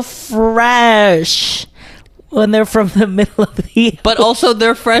is so fresh when they're from the middle of the But also,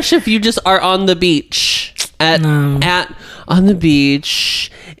 they're fresh if you just are on the beach on the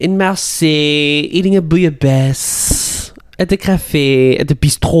beach in Marseille eating a bouillabaisse at the cafe at the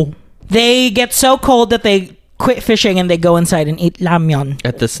bistrot They get so cold that they quit fishing and they go inside and eat ramyeon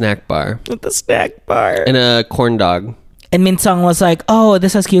at the snack bar at the snack bar. and a corn dog. And Min Sung was like, "Oh,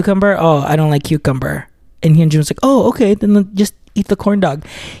 this has cucumber. Oh, I don't like cucumber." And Hyunjin was like, "Oh, okay, then just eat the corn dog."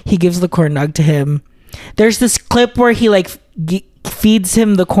 He gives the corn dog to him. There's this clip where he like feeds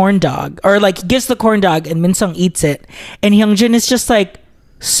him the corn dog, or like gives the corn dog, and Min Sung eats it, and Hyunjin is just like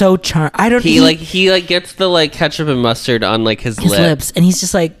so charmed. I don't. He gets the like ketchup and mustard on like his lips, and he's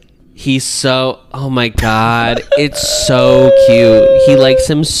just like, He's so, oh my God, it's so cute. He likes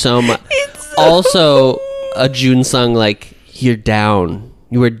him so much. Also, a Jun Sung, like, you're down.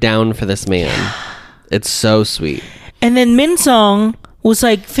 You were down for this man. It's so sweet. And then Min Sung was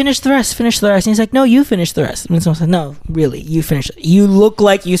like, finish the rest. And he's like, no, you finish the rest. And Min Sung said, no, really, you finish it. You look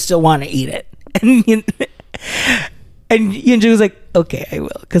like you still want to eat it. And Hyunjin was like, okay, I will,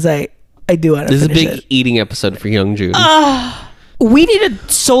 because I do want to This is a finish big it. eating episode for Youngjun. We need a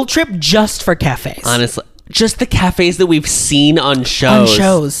soul trip just for cafes. Honestly, just the cafes that we've seen on shows. On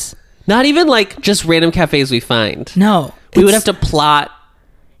shows. Not even like just random cafes we find. No. We would have to plot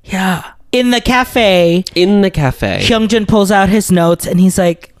Yeah. In the cafe, in the cafe. Hyungjin pulls out his notes and he's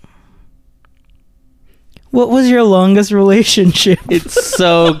like, what was your longest relationship? It's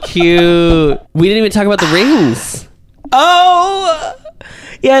so cute. We didn't even talk about the rings. Oh!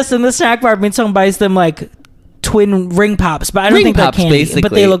 Yes, in the snack bar, Min Sung buys them like twin ring pops, but I don't Ring think pops, they're candy. basically.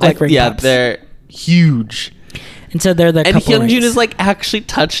 But they look like ring yeah, pops. they're huge. And so they're the And couple Hyunjun rings. is like actually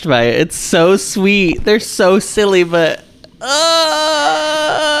touched by it. It's so sweet. They're so silly, but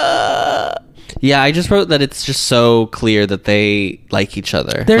yeah, I just wrote that it's just so clear that they like each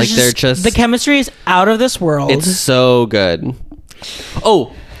other. There's like they're just the chemistry is out of this world. it's so good.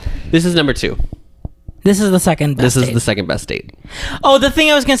 Oh, this is number 2. This is the second best This is date. the second best date. Oh, the thing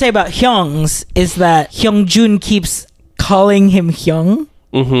I was gonna say about Hyung's is that Hyungjun keeps calling him Hyung,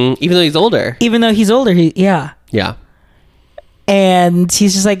 Even though he's older. even though he's older. Yeah, Yeah. and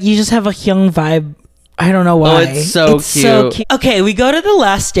he's just like, you just have a Hyung vibe. I don't know why. it's so cute. Okay, we go to the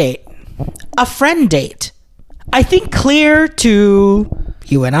last date, a friend date. I think clear to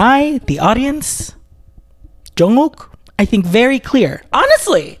you and I, the audience, Jungkook. I think very clear.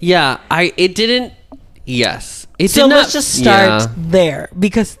 Honestly, Yeah, it So let's just start there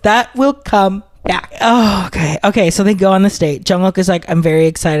because that will come back. Oh, okay. So they go on this date. Jungkook is like, I'm very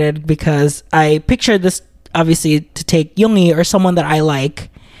excited because I pictured this obviously to take Yoongi or someone that I like.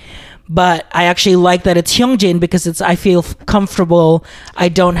 But I actually like that it's Hyungjin because I feel comfortable. I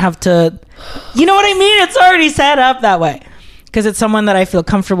don't have to, you know what I mean? It's already set up that way. Because it's someone that I feel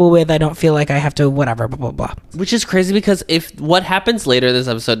comfortable with. I don't feel like I have to whatever, blah, blah, blah. Which is crazy because if what happens later in this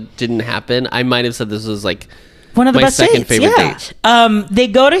episode didn't happen, I might have said this was like one of the best second dates. favorite date. They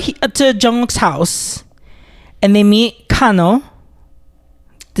go to Jungkook's house and they meet Kano.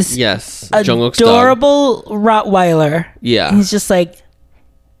 This Jungkook's adorable Rottweiler. Yeah. And he's just like,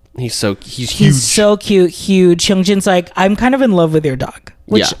 he's huge. He's so cute, huge. Hyungjin's like, I'm kind of in love with your dog.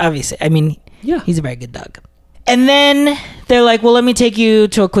 Which obviously, I mean, he's a very good dog. And then they're like, well, let me take you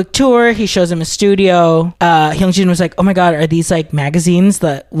to a quick tour. He shows him his studio. Hyungjin was like, oh my God, are these like magazines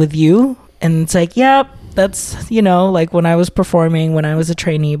that with you? And it's like, yeah, that's, like when I was performing, when I was a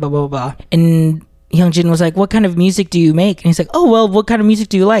trainee, blah, blah, blah. And Hyungjin was like, what kind of music do you make? And he's like, oh, well, what kind of music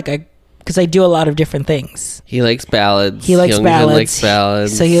do you like? Because I do a lot of different things. He likes ballads. Hyungjin likes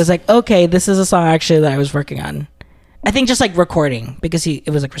ballads. So he was like, okay, this is a song actually that I was working on. I think just like recording because it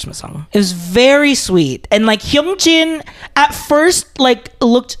was a Christmas song. It was very sweet. And like Hyungjin at first like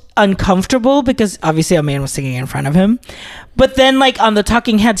looked uncomfortable because obviously a man was singing in front of him. But then like on the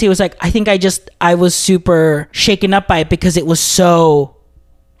Talking Heads, he was like, I was super shaken up by it because it was so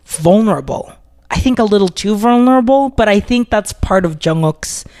vulnerable. I think a little too vulnerable, but I think that's part of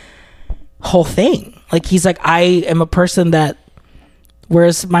Jungkook's whole thing. Like he's like, I am a person that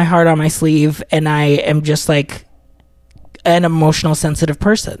wears my heart on my sleeve and I am just like an emotional sensitive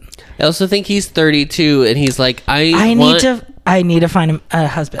person. I also think he's 32 and he's like, I need to find him a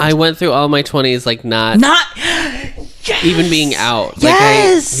husband. I went through all my 20s like not yes! even being out.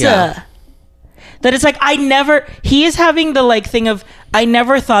 Yes. That it's like he is having the like thing of I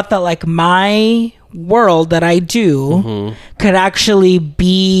never thought that like my world that I do could actually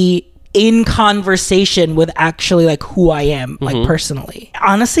be in conversation with actually like who I am, like personally.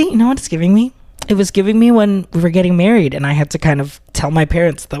 Honestly, you know what it's giving me? It was giving me when we were getting married and I had to kind of tell my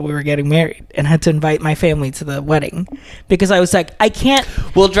parents that we were getting married and had to invite my family to the wedding because I was like, I can't.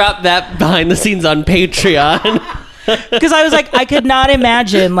 We'll drop that behind the scenes on Patreon. Because I was like, I could not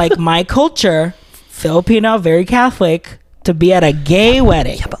imagine like my culture, Filipino, very Catholic, to be at a gay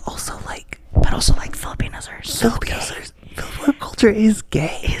wedding. Yeah, but also like Filipinos are so gay. Filipino culture is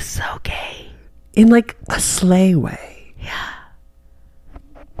gay. It's so gay. In like a slay way. Yeah.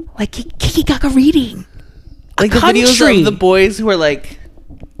 Like Kiki Gaga reading. Like the videos of the boys who are like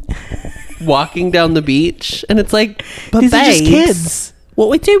walking down the beach and it's like, but these are just kids. What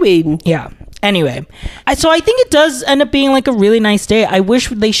we doing? Yeah. Anyway, so I think it does end up being like a really nice day. I wish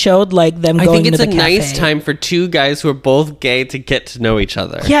they showed like them going to the cafe. I think it's a nice time for two guys who are both gay to get to know each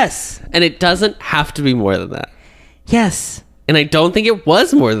other. Yes. And it doesn't have to be more than that. Yes. And I don't think it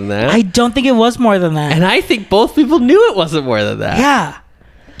was more than that. I don't think it was more than that. And I think both people knew it wasn't more than that. Yeah.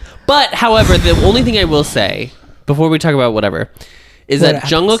 But, however, the only thing I will say, before we talk about whatever, is that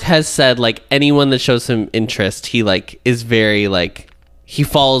Jungkook has said, like, anyone that shows him interest, he, like, is very, like, he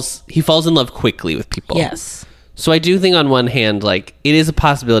falls in love quickly with people. Yes. So I do think on one hand, like, it is a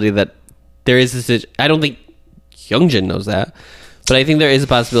possibility that there is this, I don't think Hyungjin knows that, but I think there is a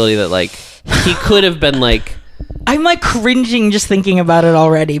possibility that, like, he could have been, like... I'm, like, cringing just thinking about it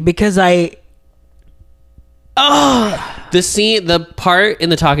already, because the part in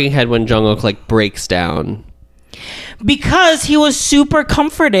the Talking Head when Jungkook like breaks down because he was super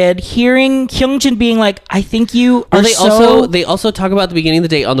comforted hearing Hyungjin being like, I think you are. They also talk about the beginning of the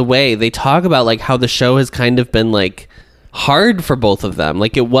day on the way. They talk about like how the show has kind of been like hard for both of them.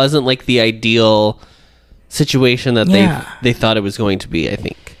 Like it wasn't like the ideal situation that they thought it was going to be. I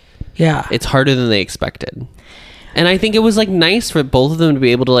think it's harder than they expected. And I think it was like nice for both of them to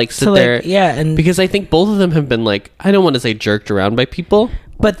be able to like sit there. Yeah, and because I think both of them have been like, I don't want to say jerked around by people,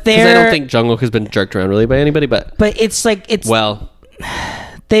 but I don't think Jungkook has been jerked around really by anybody. But it's like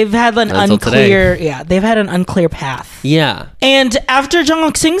they've had an unclear they've had an unclear path. Yeah. And after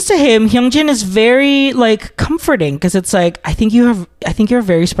Jungkook sings to him, Hyungjin is very like comforting because it's like I think you're a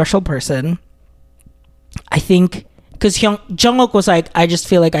very special person. I think. Because Jungkook was like, I just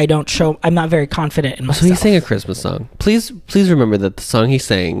feel like I'm not very confident in myself. So he sang a Christmas song. Please remember that the song he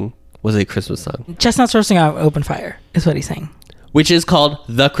sang was a Christmas song. Chestnuts Roasting on Open Fire is what he's saying. Which is called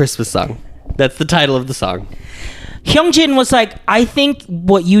The Christmas Song. That's the title of the song. Hyungjin was like, I think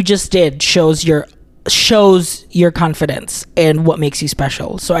what you just did shows your confidence and what makes you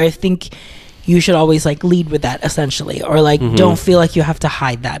special. So I think you should always like lead with that essentially. Or like don't feel like you have to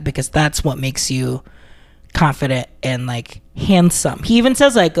hide that because that's what makes you confident and like handsome. He even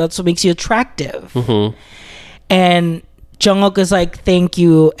says like that's what makes you attractive. And Jungkook is like, thank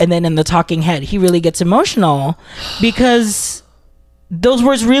you. And then in the talking head, he really gets emotional because those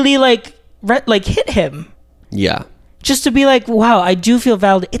words really like hit him. Yeah. Just to be like, wow, I do feel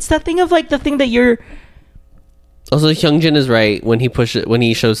valid. It's that thing of like the thing that you're. Also, Hyungjin is right when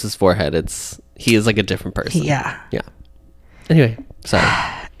he shows his forehead. He is like a different person. Yeah. Yeah. Anyway, sorry.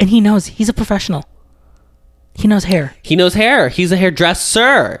 And he knows he's a professional. He knows hair. He knows hair. He's a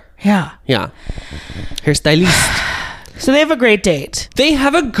hairdresser. Yeah. Yeah. Hairstylist. So they have a great date. They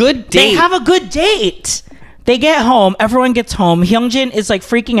have a good date. They get home. Everyone gets home. Hyungjin is like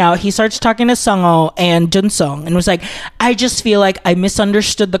freaking out. He starts talking to Sungho and Junsung and was like, I just feel like I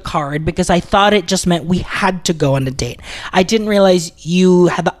misunderstood the card because I thought it just meant we had to go on a date. I didn't realize you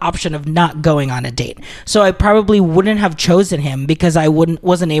had the option of not going on a date. So I probably wouldn't have chosen him because I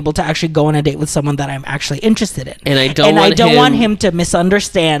wasn't able to actually go on a date with someone that I'm actually interested in. And I don't want him to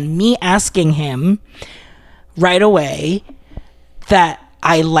misunderstand me asking him right away that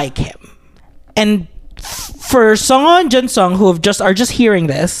I like him. And for Sungho and Junsung, who are just hearing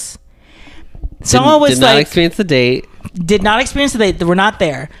this, Sungho was did not experience the date. Did not experience the date. They were not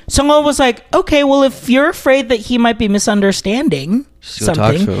there. Sungho was like, okay, well, if you're afraid that he might be misunderstanding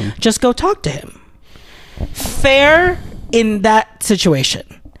something, just go talk to him. Fair in that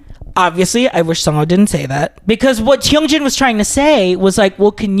situation. Obviously, I wish Sungho didn't say that because what Hyungjin was trying to say was like,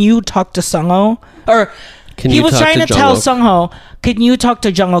 well, can you talk to Sungho? Or he was trying to tell Sungho, can you talk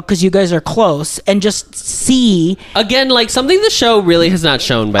to Jungkook because you guys are close and just see. Again, like something the show really has not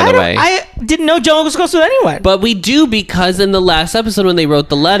shown, by the way. I didn't know Jungkook was close with anyone. But we do because in the last episode when they wrote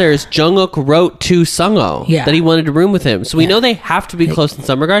the letters, Jungkook wrote to Sungho that he wanted to room with him. So we know they have to be close in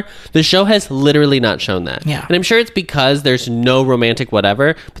some regard. The show has literally not shown that. Yeah. And I'm sure it's because there's no romantic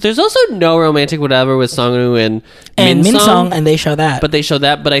whatever. But there's also no romantic whatever with Songwoo and Minsung. And they show that. But they show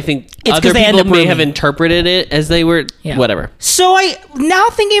that. But I think it's other people may rooming. have interpreted it as they were whatever. So I now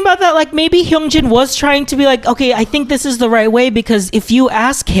thinking about that, like maybe Hyungjin was trying to be like, okay, I think this is the right way because if you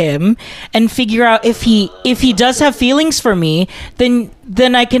ask him and figure out if he does have feelings for me, then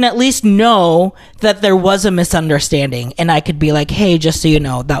I can at least know that there was a misunderstanding and I could be like, hey, just so you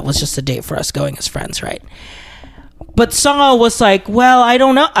know, that was just a date for us going as friends, right? But Sungho was like, well, I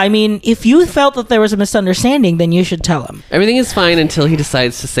don't know. I mean, if you felt that there was a misunderstanding, then you should tell him. Everything is fine until he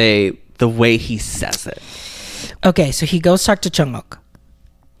decides to say the way he says it. Okay, so he goes talk to Jungkook.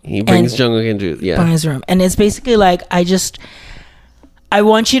 He brings Jungkook into his room, and it's basically like, I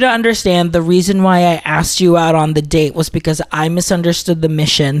want you to understand the reason why I asked you out on the date was because I misunderstood the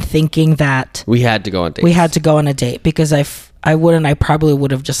mission, thinking that we had to go on dates. We had to go on a date because I probably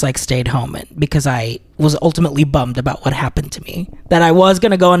would have just like stayed home because I was ultimately bummed about what happened to me, that I was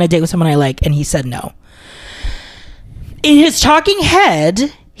gonna go on a date with someone I like, and he said no. In his talking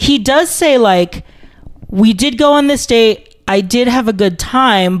head, he does say like, we did go on this date. I did have a good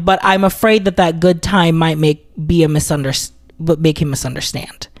time, but I'm afraid that good time might make him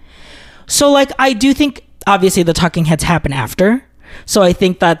misunderstand. So like, I do think obviously the talking heads happen after. So I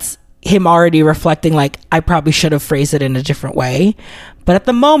think that's him already reflecting like, I probably should have phrased it in a different way. But at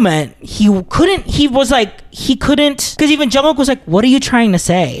the moment he couldn't, because even Jungkook was like, what are you trying to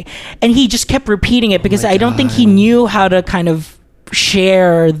say? And he just kept repeating it because I don't think he knew how to kind of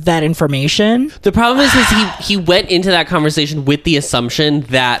share that information. The problem is he went into that conversation with the assumption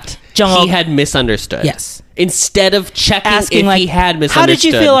that he had misunderstood. Yes. Instead of asking if he had misunderstood. How did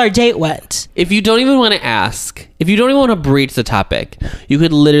you feel our date went? If you don't even want to ask, if you don't even want to breach the topic, you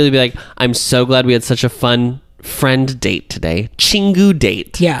could literally be like, I'm so glad we had such a fun friend date today. Chingu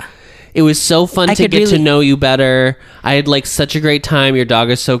date. Yeah. It was so fun to get to know you better. I had like such a great time. Your dog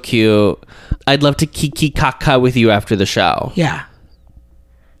is so cute. I'd love to kiki kaka with you after the show. Yeah.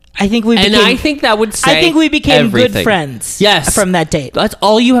 I think we became everything. Good friends. Yes. From that date. That's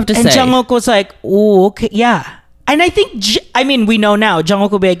all you have to say. And Jungkook was like, "Ooh, okay, yeah." And I think, we know now.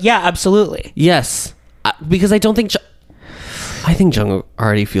 Jungkook will be like, "Yeah, absolutely." Yes, because I think Jungkook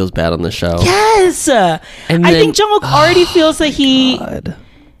already feels bad on the show. Yes, I think Jungkook already feels that he. God.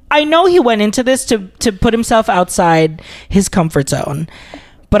 I know he went into this to put himself outside his comfort zone,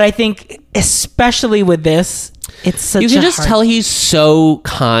 but I think especially with this. It's such you can just tell he's so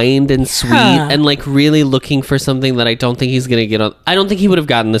kind and sweet and like really looking for something that I don't think he's gonna get on. I don't think he would have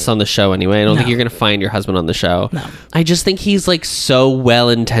gotten this on the show anyway. I don't think you're gonna find your husband on the show. No. I just think he's like so well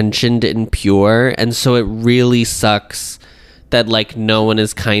intentioned and pure, and so it really sucks that like no one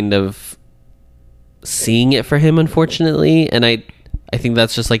is kind of seeing it for him, unfortunately. And I think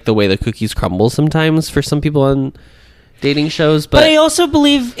that's just like the way the cookies crumble sometimes for some people on dating shows, But I also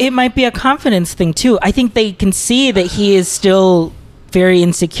believe it might be a confidence thing too. I think they can see that he is still very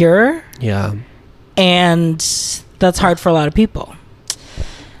insecure, yeah. and that's hard for a lot of people.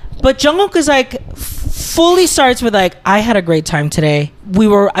 But Jungkook is like fully starts with like, I had a great time today.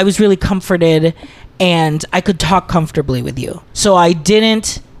 I was really comforted and I could talk comfortably with you. So I did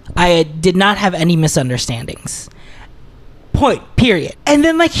not have any misunderstandings. Point, period. And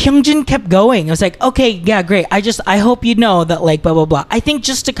then like Hyunjin kept going. I was like, okay, yeah, great. I hope you know that like blah, blah, blah. I think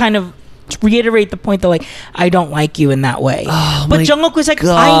just to kind of reiterate the point that like, I don't like you in that way. Oh, but my Jungkook was like,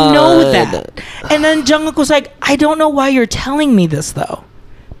 God. I know that. And then Jungkook was like, I don't know why you're telling me this though.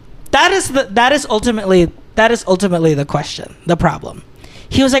 That is ultimately the question, the problem.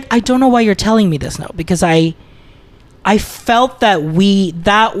 He was like, I don't know why you're telling me this now, because I felt that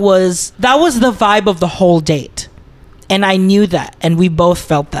was the vibe of the whole date. And I knew that, and we both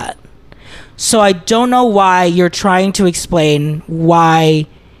felt that. So I don't know why you're trying to explain why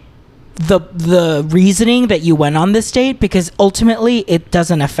the reasoning that you went on this date, because ultimately it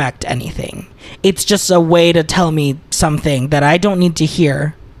doesn't affect anything. It's just a way to tell me something that I don't need to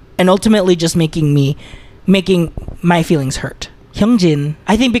hear, and ultimately just making my feelings hurt. Hyunjin,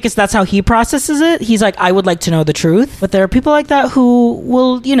 I think because that's how he processes it, he's like, I would like to know the truth. But there are people like that who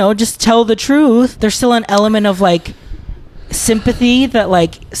will, just tell the truth. There's still an element of like sympathy that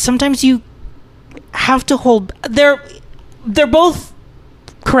like sometimes you have to hold. They're both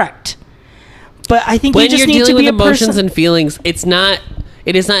correct, but I think when you just you're need dealing to with be a emotions person. and feelings, it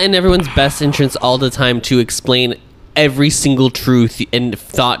is not in everyone's best interest all the time to explain every single truth and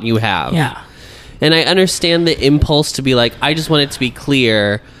thought you have. Yeah. And I understand the impulse to be like, I just want it to be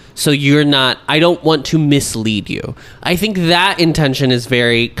clear, so I don't want to mislead you. I think that intention is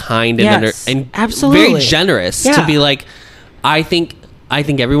very kind and absolutely very generous Yeah. to be like, I think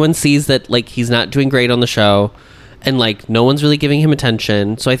everyone sees that like he's not doing great on the show, and like no one's really giving him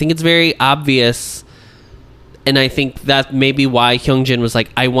attention. So I think it's very obvious, and I think that may be why Hyunjin was like,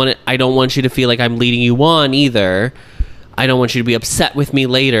 I don't want you to feel like I'm leading you on either. I don't want you to be upset with me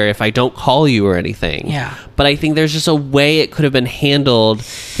later if I don't call you or anything. Yeah. But I think there's just a way it could have been handled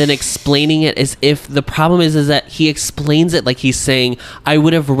than explaining it as if the problem is that he explains it like he's saying, I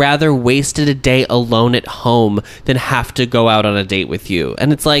would have rather wasted a day alone at home than have to go out on a date with you.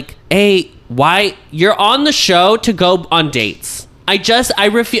 And it's like, why? You're on the show to go on dates.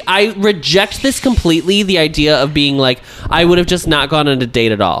 I reject this completely, the idea of being like, I would have just not gone on a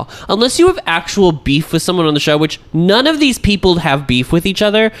date at all. Unless you have actual beef with someone on the show, which none of these people have beef with each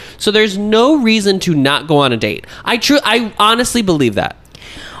other, so there's no reason to not go on a date. I honestly believe that.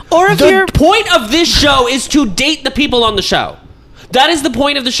 Or if The point of this show is to date the people on the show. That is the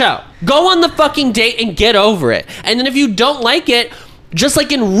point of the show. Go on the fucking date and get over it. And then if you don't like it, just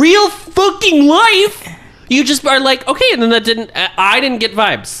like in real fucking life, you just are like, okay, and then I didn't get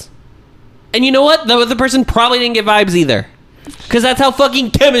vibes. And you know what? The other person probably didn't get vibes either. Because that's how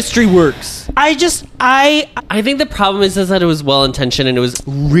fucking chemistry works. I think the problem is that it was well-intentioned and it was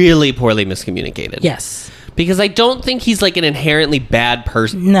really poorly miscommunicated. yes. Because I don't think he's like an inherently bad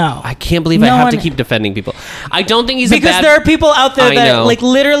person. No. I can't believe I have to keep defending people. I don't think he's Because there are people out there I that know. like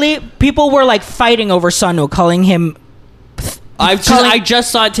literally people were like fighting over Sunu, calling him I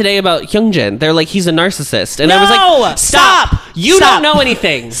just saw it today about Hyunjin. They're like, he's a narcissist. And No! I was like, stop. You Stop. don't know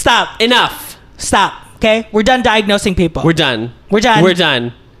anything. Stop. Enough. Stop. Okay? We're done diagnosing people. We're done. We're done. We're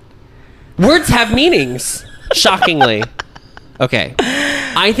done. Words have meanings. Shockingly. Okay.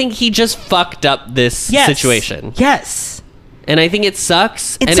 I think he just fucked up this situation. Yes. And I think it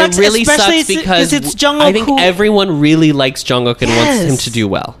sucks. It and sucks, it really especially sucks because it's Jungkook I think who- everyone really likes Jungkook and wants Yes. him to do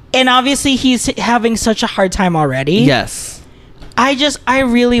well. And obviously he's having such a hard time already. Yes. I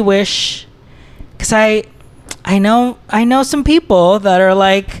really wish, because I know some people that are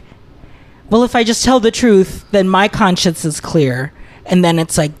like, well, if I just tell the truth, then my conscience is clear, and then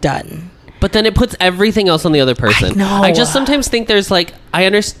it's like done. But then it puts everything else on the other person. I know. I just sometimes think there's like, I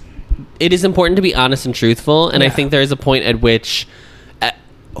understand it is important to be honest and truthful, and I Yeah. think there is a point at which,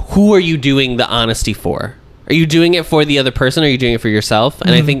 who are you doing the honesty for? Are you doing it for the other person, or are you doing it for yourself?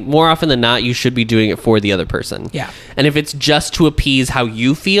 And I think more often than not, you should be doing it for the other person. Yeah. And if it's just to appease how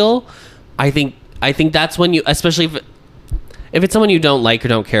you feel, I think that's when you, especially if it's someone you don't like or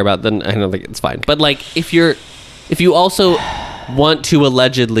don't care about, then I don't think it's fine. But like, if you also want to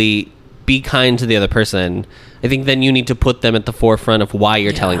allegedly be kind to the other person, I think then you need to put them at the forefront of why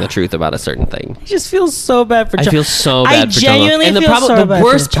you're telling the truth about a certain thing. I just feel so bad for I feel so bad for Jungkook. genuinely And the feel so bad the for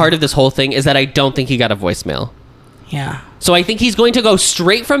worst Jungkook. part of this whole thing is that I don't think he got a voicemail. Yeah. So I think he's going to go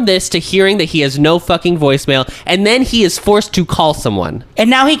straight from this to hearing that he has no fucking voicemail, and then he is forced to call someone. And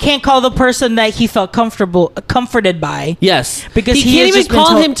now he can't call the person that he felt comforted by. Yes. Because he he can't has even just been call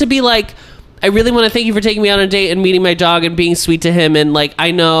told- him to be like, I really want to thank you for taking me on a date and meeting my dog and being sweet to him, and like,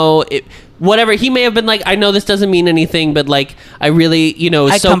 I know it, whatever. He may have been like, I know this doesn't mean anything, but like, I really,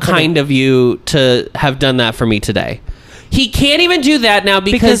 it's so comfort kind of you to have done that for me today. He can't even do that now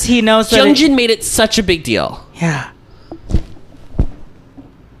because he knows that Hyunjin made it such a big deal. Yeah.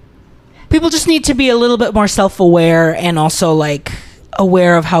 People just need to be a little bit more self-aware and also like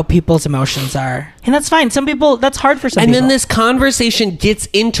aware of how people's emotions are. And that's fine. Some people, that's hard for some And people. then this conversation gets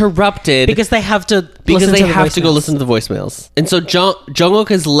interrupted because they have to because listen they to the have to go voicemails. listen to the voicemails. And so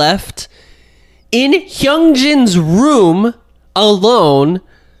Jungkook is left in Hyunjin's room alone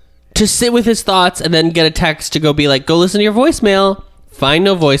to sit with his thoughts and then get a text to go be like, go listen to your voicemail. Find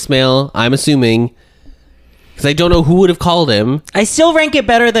no voicemail, I'm assuming. Because I don't know who would have called him. I still rank it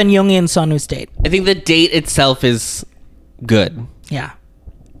better than Yoongi and Sunwoo's date. I think the date itself is good. Yeah.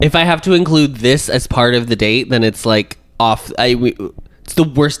 If I have to include this as part of the date, then it's like off. It's the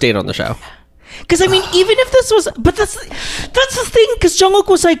worst date on the show. Because I mean, even if this was, but that's the thing. Because Jungkook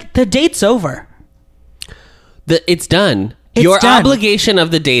was like, the date's over. It's done. It's Your done. obligation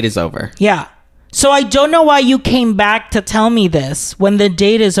of the date is over. Yeah. So I don't know why you came back to tell me this when the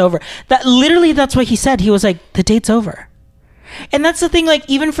date is over. That's what he said. He was like, the date's over. And that's the thing, like,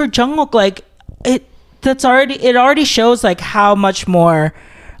 even for Jungkook, like, it already shows like how much more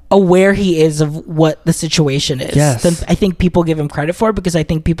aware he is of what the situation is Yes. than I think people give him credit for, because I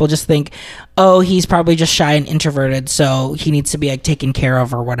think people just think, oh, he's probably just shy and introverted, so he needs to be like taken care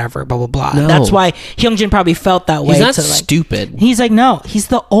of or whatever, blah blah blah. No. That's why Hyunjin probably felt that way. He's not to, like, stupid. He's like, no, he's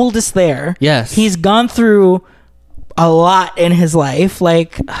the oldest there. Yes. He's gone through a lot in his life.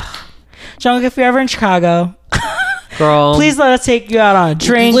 Like, Jungkook, if you're ever in Chicago, Girl. please let us take you out on a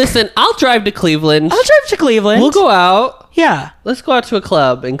drink. Listen, I'll drive to Cleveland. I'll drive to Cleveland. We'll go out. Yeah. Let's go out to a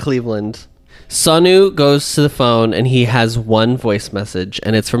club in Cleveland. Sonu goes to the phone and he has one voice message,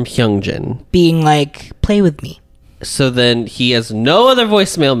 and it's from Hyunjin. Being like, play with me. So then he has no other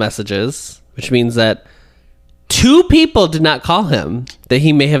voicemail messages, which means that 2 people did not call him that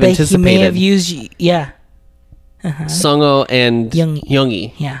he may have But anticipated. he may have used, yeah. Sungo and Yoongi.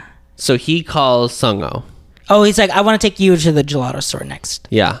 Yoongi. Yeah. So he calls Sungo. Oh, he's like, I want to take you to the gelato store next.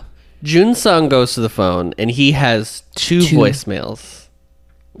 Yeah. Junsung goes to the phone and he has two voicemails.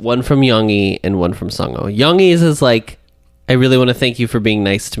 One from Yoongi and one from Sungo. Yoongi's is like, I really want to thank you for being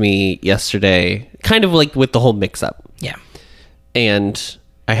nice to me yesterday. Kind of like with the whole mix up. Yeah. And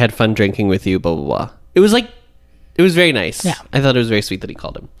I had fun drinking with you, blah, blah, blah. It was very nice. Yeah. I thought it was very sweet that he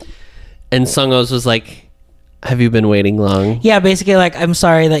called him. And Sungo's was like, have you been waiting long? Yeah, basically like, I'm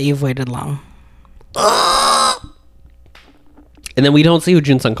sorry that you've waited long. And then we don't see who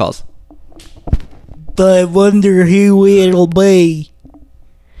Junsung calls. I wonder who it'll be.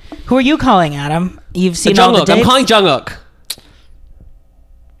 Who are you calling, Adam? You've seen all the Jungkook. dates? I'm calling Jungkook.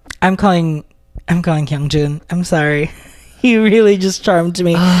 I'm calling Hyunjin. I'm sorry. He really just charmed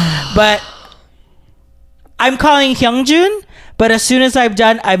me. But I'm calling Hyunjin, but as soon as I'm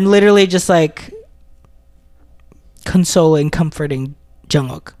done, I'm literally just like comforting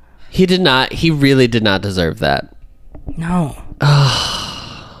Jungkook. He really did not deserve that. No.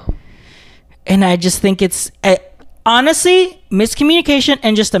 And I just think it's honestly miscommunication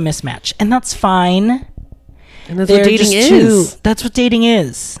and just a mismatch, and that's fine. And that's They're what dating just is. That's what dating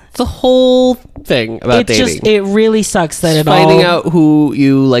is. It's the whole thing about It's dating. just, it really sucks that It's it finding all. out who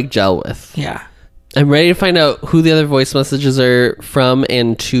you like gel with. Yeah. I'm ready to find out who the other voice messages are from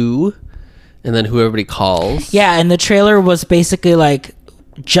and to, and then who everybody calls. Yeah, and the trailer was basically like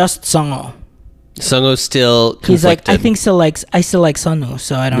just Sungo. Sungo's still conflicted. He's like, I still like Sunu,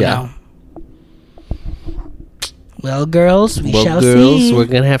 so I don't Yeah. know. Well, girls, we shall girls, see. we're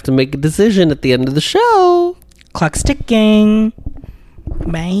gonna have to make a decision at the end of the show. Clock's ticking.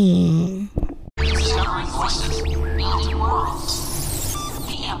 Bye. Discovering voices, building worlds.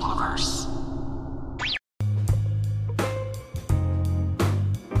 The Ampliverse.